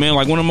Rose, man,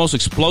 like one of the most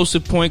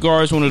explosive point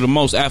guards, one of the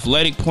most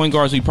athletic point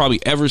guards we've probably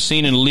ever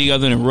seen in the league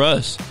other than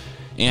Russ.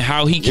 And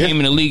how he came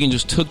in the league and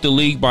just took the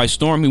league by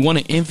storm. He won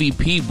an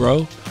MVP,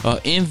 bro.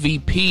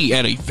 MVP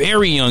at a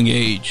very young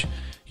age.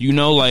 You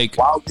know, like...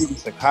 Wild in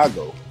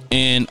Chicago.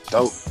 And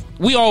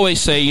we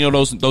always say, you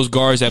know, those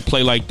guards that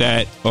play like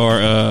that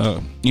are,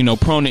 you know,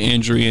 prone to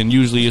injury, and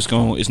usually it's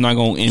not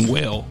going to end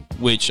well.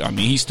 Which, I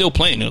mean, he's still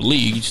playing in the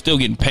league. He's still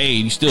getting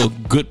paid. He's still a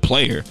good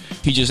player.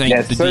 He just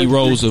ain't the D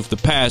Rose of the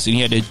past, and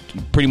he had to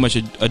pretty much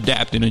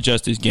adapt and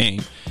adjust his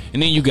game.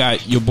 And then you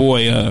got your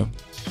boy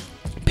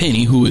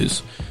Penny,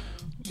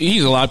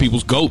 he's a lot of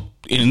people's GOAT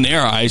in their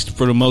eyes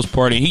for the most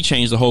part, and he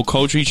changed the whole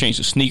culture. He changed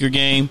the sneaker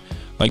game.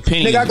 Like,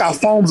 Penny, nigga, I got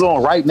phones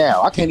on right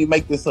now. I can't even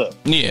make this up.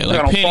 Yeah,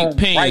 like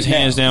Penny is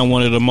hands down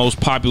one of the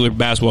most popular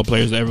basketball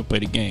players that ever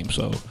played the game.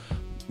 So,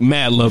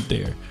 mad love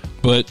there.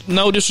 But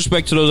no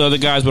disrespect to those other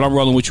guys, but I'm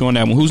rolling with you on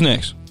that one. Who's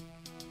next?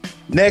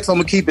 Next, I'm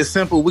going to keep it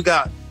simple. We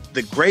got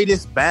the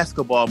greatest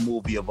basketball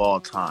movie of all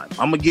time.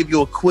 I'm going to give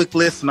you a quick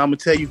list, and I'm going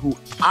to tell you who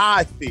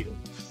I feel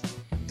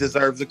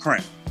deserves the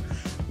crown.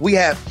 We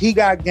have He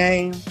Got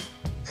Game,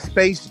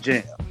 Space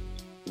Jam,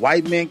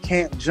 White Men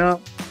Can't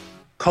Jump,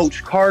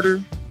 Coach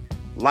Carter,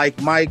 Like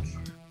Mike,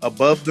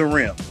 Above the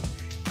Rim,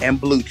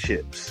 and Blue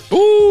Chips.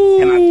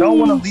 Ooh. And I don't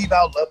want to leave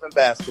out Love and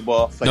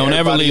Basketball. Don't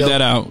ever leave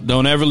that out.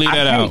 Don't ever leave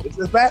that out. It's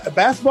a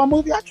basketball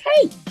movie. I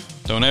can't.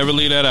 Don't ever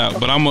leave that out.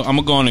 But I'm going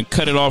to go on and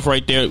cut it off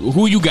right there.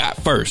 Who you got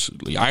first?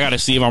 I got to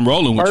see if I'm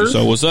rolling with you.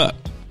 So what's up?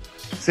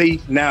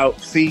 See,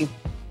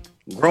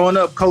 growing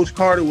up, Coach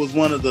Carter was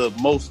one of the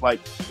most, like,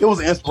 it was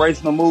an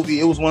inspirational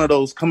movie. It was one of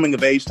those coming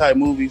of age type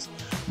movies.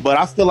 But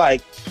I feel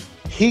like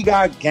He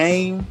Got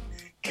Game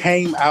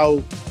came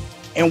out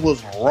and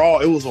was raw.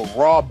 It was a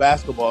raw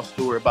basketball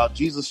story about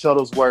Jesus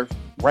Shuttlesworth.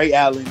 Ray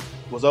Allen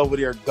was over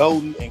there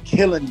goading and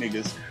killing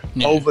niggas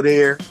over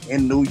there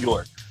in New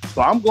York.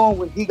 So I'm going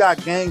with He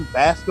Got Game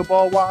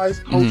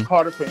basketball-wise, Coach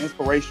Carter for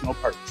inspirational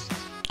purposes.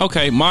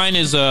 Okay, mine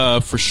is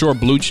for sure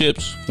Blue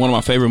Chips. One of my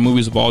favorite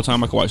movies of all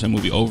time. I could watch that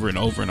movie over and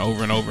over and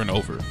over and over and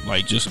over.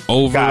 Like, just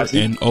over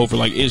and over.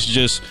 Like,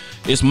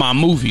 it's my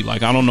movie.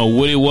 Like, I don't know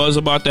what it was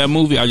about that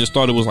movie. I just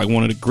thought it was like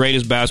one of the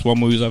greatest basketball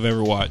movies I've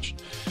ever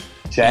watched.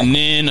 And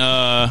then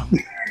I'm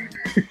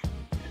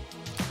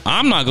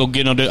not gonna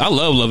get on this. I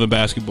love Love and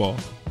Basketball.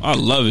 I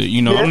love it.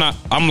 You know,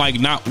 I'm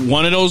not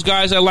one of those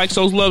guys that likes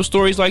those love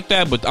stories like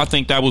that, but I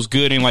think that was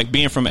good. And like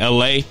being from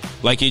LA,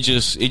 like it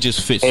just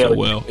fits so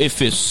well. It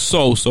fits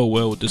so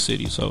well with the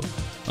city. So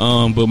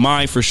But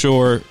mine for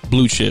sure,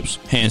 blue chips,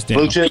 hands down.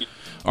 Blue chip.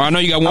 All right, I know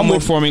you got one more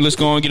for me. Let's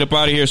go and get up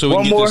out of here so we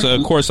can get this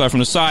courtside from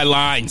the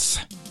sidelines.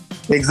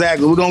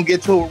 Exactly. We're going to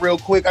get to it real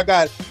quick.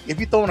 If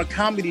you're throwing a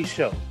comedy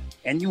show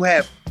and you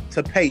have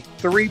to pay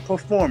 3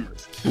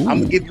 performers, I'm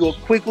going to give you a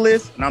quick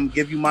list and I'm going to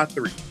give you my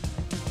 3.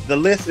 The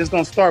list is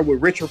going to start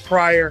with Richard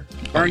Pryor,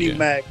 Bernie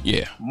Mac,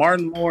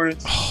 Martin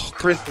Lawrence,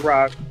 Chris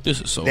Rock,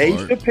 this is so Dave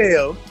hard.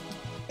 Chappelle,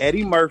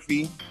 Eddie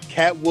Murphy,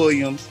 Cat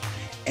Williams,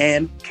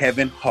 and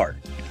Kevin Hart.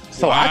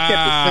 So I kept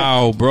it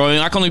simple. Bro.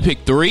 I can only pick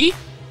 3?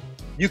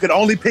 You can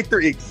only pick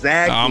 3.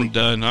 Exactly. I'm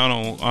done.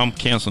 I'm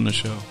canceling the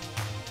show.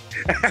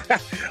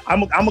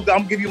 I'm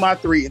gonna give you my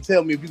 3 and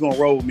tell me if you're gonna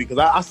roll with me, because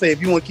I say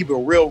if you want to keep it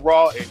real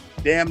raw and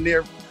damn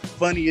near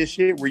funny as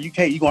shit where you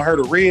gonna hurt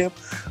a rib,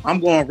 I'm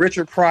going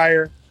Richard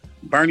Pryor,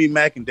 Bernie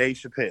Mac, and Dave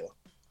Chappelle.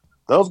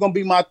 Those gonna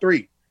be my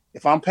 3.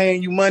 If I'm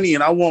paying you money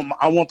and I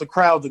want the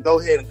crowd to go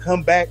ahead and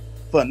come back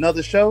for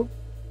another show,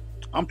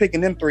 I'm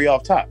picking them 3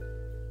 off top.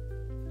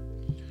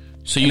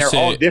 So you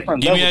said, give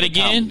me that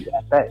again.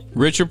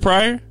 Richard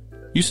Pryor.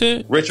 You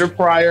said Richard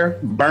Pryor,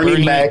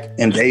 Bernie Mac,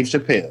 and Dave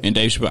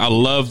Chappelle. I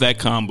love that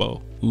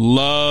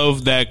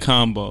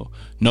combo.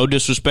 No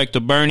disrespect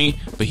to Bernie,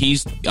 but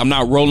I'm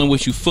not rolling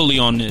with you fully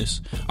on this.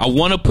 I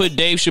want to put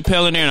Dave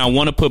Chappelle in there and I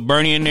want to put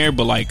Bernie in there,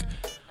 but like,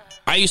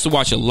 I used to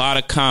watch a lot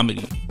of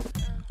comedy.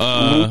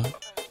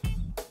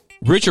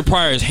 Richard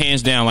Pryor is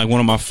hands down like one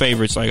of my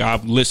favorites. Like,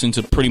 I've listened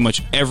to pretty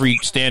much every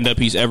stand-up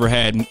he's ever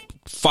had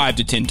 5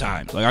 to 10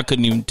 times. Like, I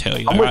couldn't even tell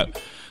you.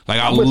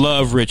 I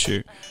love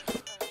Richard.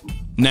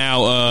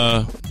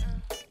 Now,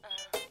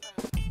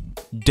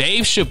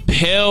 Dave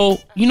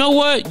Chappelle, you know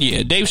what?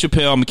 Yeah, Dave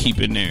Chappelle, I'm going to keep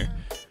in there.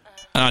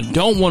 And I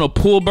don't want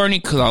to pull Bernie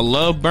because I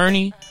love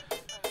Bernie.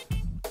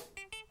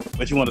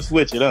 But you want to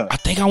switch it up. I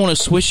think I want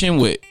to switch in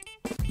with,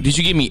 did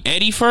you give me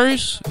Eddie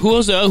first?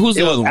 Who's the other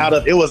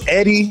one? It was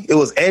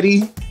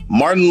Eddie,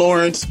 Martin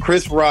Lawrence,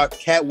 Chris Rock,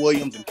 Cat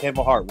Williams, and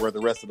Kevin Hart were the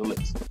rest of the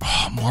list.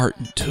 Oh,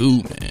 Martin too,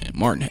 man.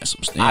 Martin has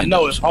some stand-up. I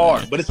know it's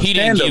hard, but it's a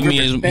stand-up. He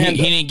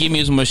didn't give me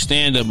as much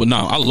stand-up, but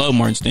no, I love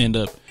Martin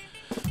stand-up.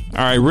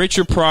 All right,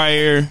 Richard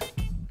Pryor,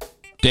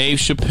 Dave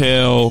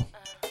Chappelle.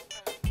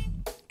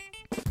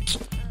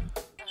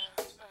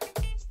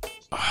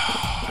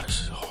 Oh,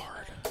 this is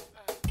hard.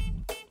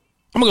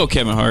 I'm gonna go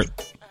Kevin Hart.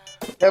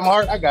 Kevin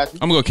Hart, I got you.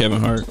 I'm gonna go Kevin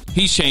Hart.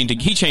 He changed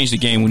the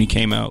game when he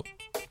came out.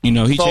 You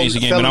know, he changed the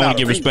game, and I want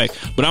to give respect.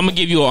 But I'm gonna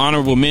give you an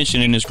honorable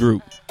mention in this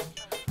group.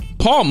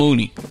 Paul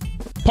Mooney.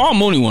 Paul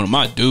Mooney, one of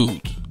my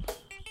dudes.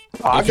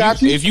 I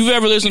got you. If you've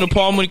ever listened to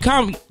Paul Mooney,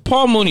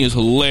 Paul Mooney is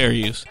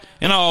hilarious.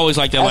 And I always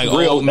like that,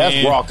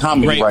 that's raw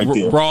comedy right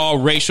there. Raw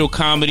racial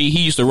comedy.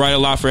 He used to write a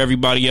lot for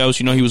everybody else.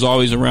 You know, he was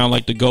always around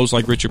like the ghosts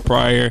like Richard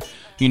Pryor.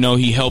 You know,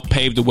 he helped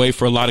pave the way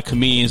for a lot of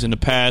comedians in the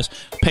past.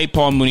 Pay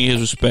Paul Mooney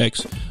his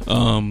respects,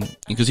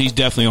 because he's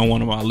definitely on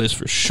one of my lists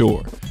for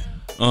sure.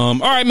 All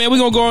right, man, we're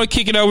going to go and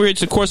kick it over here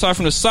to the courtside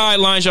from the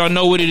sidelines. Y'all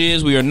know what it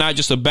is. We are not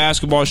just a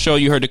basketball show.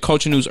 You heard the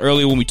coaching news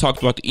earlier when we talked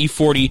about the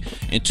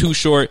E40 and Too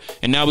Short.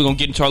 And now we're going to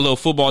get into our little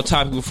football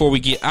topic before we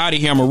get out of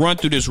here. I'm going to run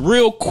through this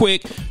real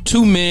quick,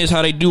 2 minutes,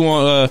 how they do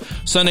on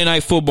Sunday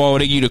Night Football.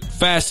 They give you the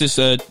fastest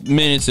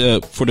minutes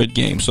for the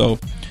game. So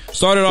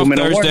started off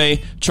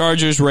Thursday,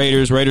 Chargers,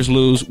 Raiders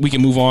lose. We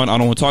can move on. I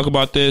don't want to talk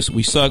about this.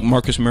 We suck.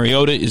 Marcus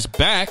Mariota is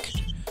back,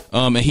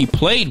 and he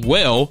played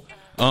well.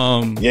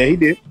 Yeah, he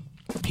did.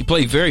 He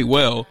played very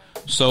well.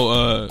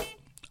 So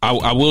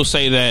I will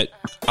say that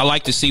I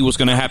like to see what's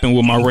going to happen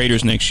with my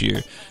Raiders next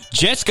year.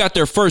 Jets got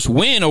their first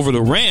win over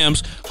the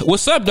Rams.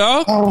 What's up,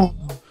 dog?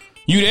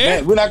 You there?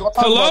 Man, we're not going to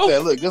talk about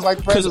that. Look, just like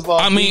the President's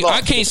lost. I mean,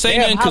 I can't say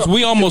nothing because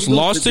we almost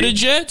lost to the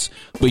Jets,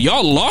 but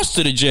y'all lost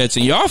to the Jets,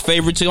 and y'all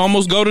favored to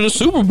almost go to the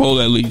Super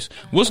Bowl at least.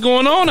 What's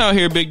going on out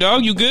here, big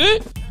dog? You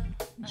good?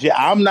 Yeah,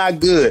 I'm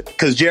not good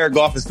because Jared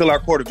Goff is still our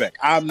quarterback.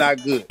 I'm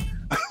not good.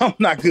 I'm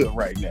not good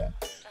right now.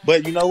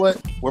 But you know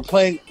what? We're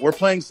playing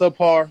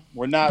subpar.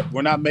 We're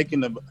not making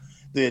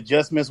the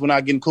adjustments. We're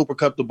not getting Cooper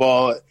Kupp the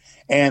ball.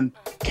 And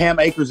Cam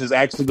Akers is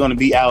actually going to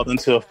be out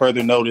until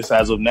further notice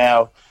as of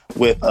now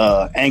with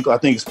ankle. I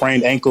think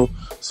sprained ankle.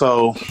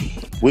 So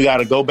we got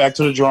to go back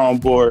to the drawing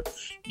board,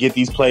 get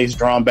these plays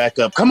drawn back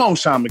up. Come on,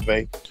 Sean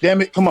McVay.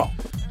 Damn it, come on.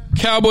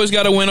 Cowboys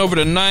got to win over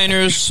the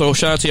Niners, so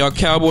shout out to y'all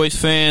Cowboys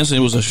fans. It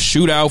was a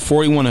shootout,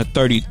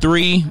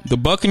 41-33. The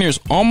Buccaneers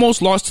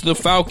almost lost to the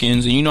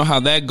Falcons, and you know how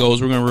that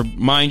goes. We're going to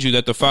remind you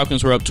that the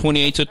Falcons were up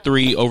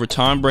 28-3 over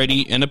Tom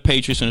Brady and the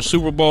Patriots in the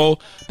Super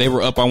Bowl. They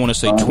were up, I want to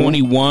say,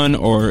 21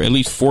 or at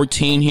least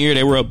 14 here.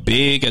 They were up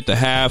big at the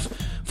half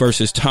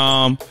versus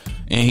Tom,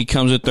 and he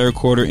comes in third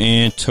quarter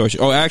and touch.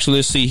 Oh, actually,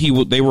 let's see.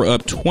 They were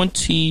up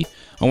 20,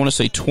 I want to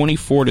say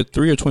 24-3 or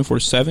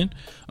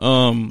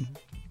 24-7.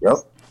 Yep.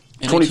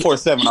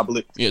 24-7, I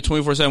believe. Yeah,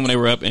 24-7 when they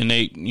were up, and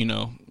they, you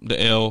know, the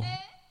L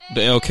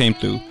came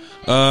through.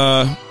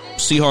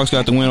 Seahawks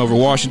got the win over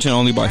Washington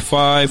only by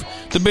 5.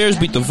 The Bears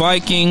beat the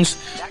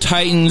Vikings.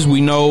 Titans,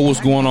 we know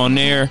what's going on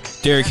there.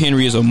 Derrick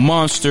Henry is a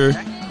monster.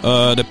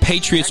 The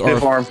Patriots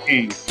are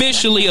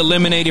officially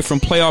eliminated from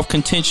playoff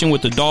contention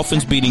with the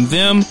Dolphins beating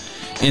them.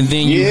 And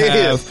then you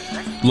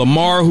have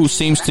Lamar, who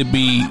seems to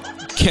be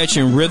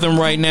catching rhythm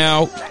right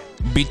now.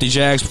 Beat the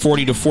Jags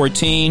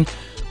 40-14.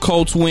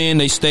 Colts win.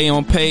 They stay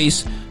on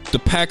pace. The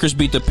Packers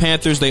beat the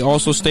Panthers. They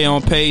also stay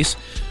on pace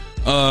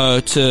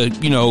to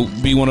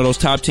be one of those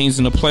top teams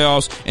in the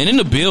playoffs. And then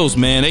the Bills,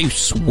 man, they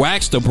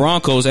waxed the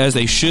Broncos as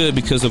they should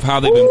because of how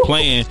they've been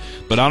playing.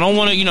 But I don't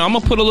want to, I'm gonna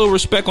put a little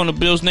respect on the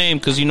Bills' name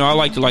because I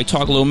like to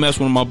talk a little mess.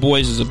 One of my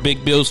boys is a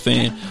big Bills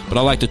fan, but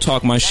I like to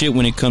talk my shit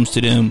when it comes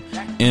to them.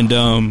 And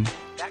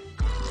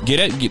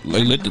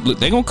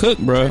they gonna cook,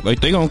 bro.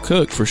 They gonna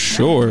cook for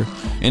sure.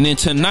 And then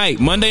tonight,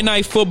 Monday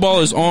Night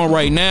Football is on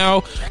right now.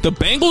 The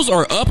Bengals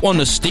are up on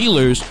the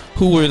Steelers,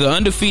 who were the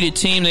undefeated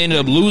team. They ended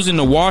up losing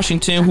to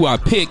Washington, who I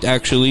picked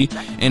actually,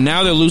 and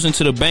now they're losing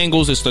to the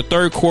Bengals. It's the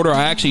third quarter.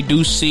 I actually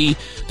do see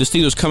the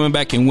Steelers coming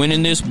back and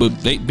winning this, but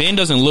Ben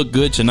doesn't look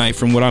good tonight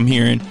from what I'm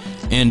hearing,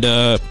 and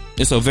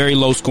it's a very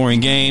low scoring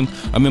game.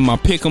 I'm in my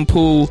pick'em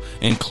pool,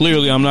 and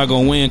clearly I'm not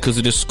gonna win because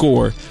of this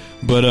score,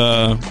 but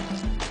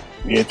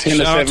shout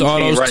out to all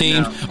those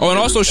teams. Now. And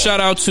also shout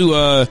out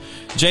to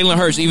Jalen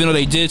Hurts. Even though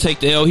they did take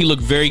the L, he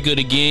looked very good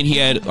again. He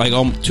had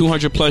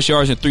 200 plus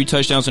yards and 3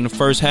 touchdowns in the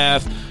first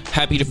half.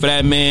 Happy for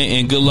that man,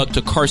 and good luck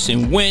to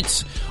Carson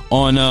Wentz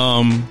on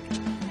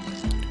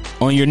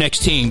your next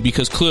team,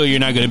 because clearly you're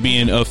not going to be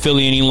in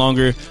Philly any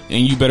longer,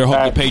 and you better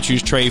hope the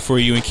Patriots trade for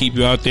you and keep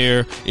you out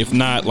there. If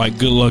not,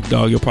 good luck,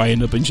 dog. You'll probably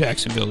end up in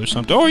Jacksonville or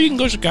something, or you can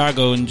go to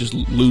Chicago and just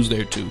lose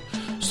there too.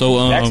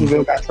 So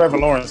Jacksonville got Trevor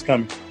Lawrence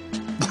coming.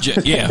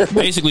 Yeah,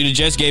 basically the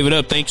Jets gave it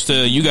up thanks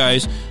to you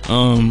guys,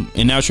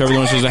 and now Trevor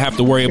Lawrence doesn't have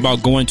to worry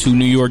about going to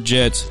New York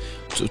Jets,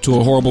 to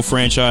a horrible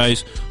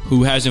franchise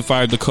who hasn't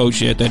fired the coach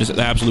yet. That is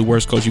the absolute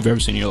worst coach you've ever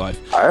seen in your life.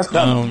 It's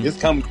coming. It's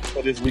coming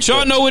for this week.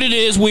 Y'all know what it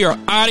is. We are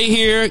out of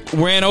here.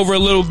 Ran over a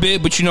little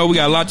bit, but we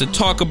got a lot to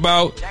talk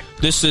about.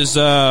 This is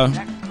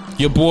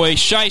your boy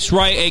Shice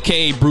Wright,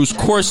 a.k.a. Bruce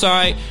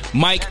Courtside.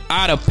 Mike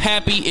Otta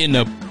Pappy in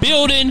the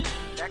building.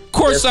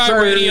 Courtside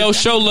Radio,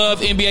 show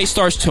love. NBA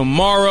starts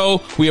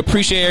tomorrow. We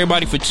appreciate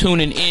everybody for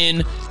tuning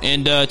in,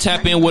 and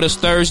tap in with us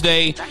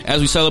Thursday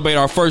as we celebrate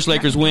our first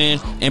Lakers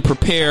win and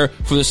prepare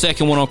for the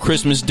second one on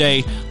Christmas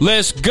Day.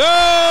 Let's go!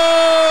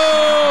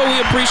 We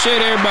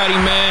appreciate everybody,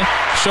 man.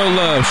 Show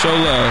love. Show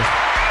love.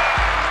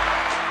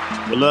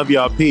 We love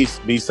y'all. Peace.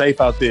 Be safe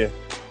out there.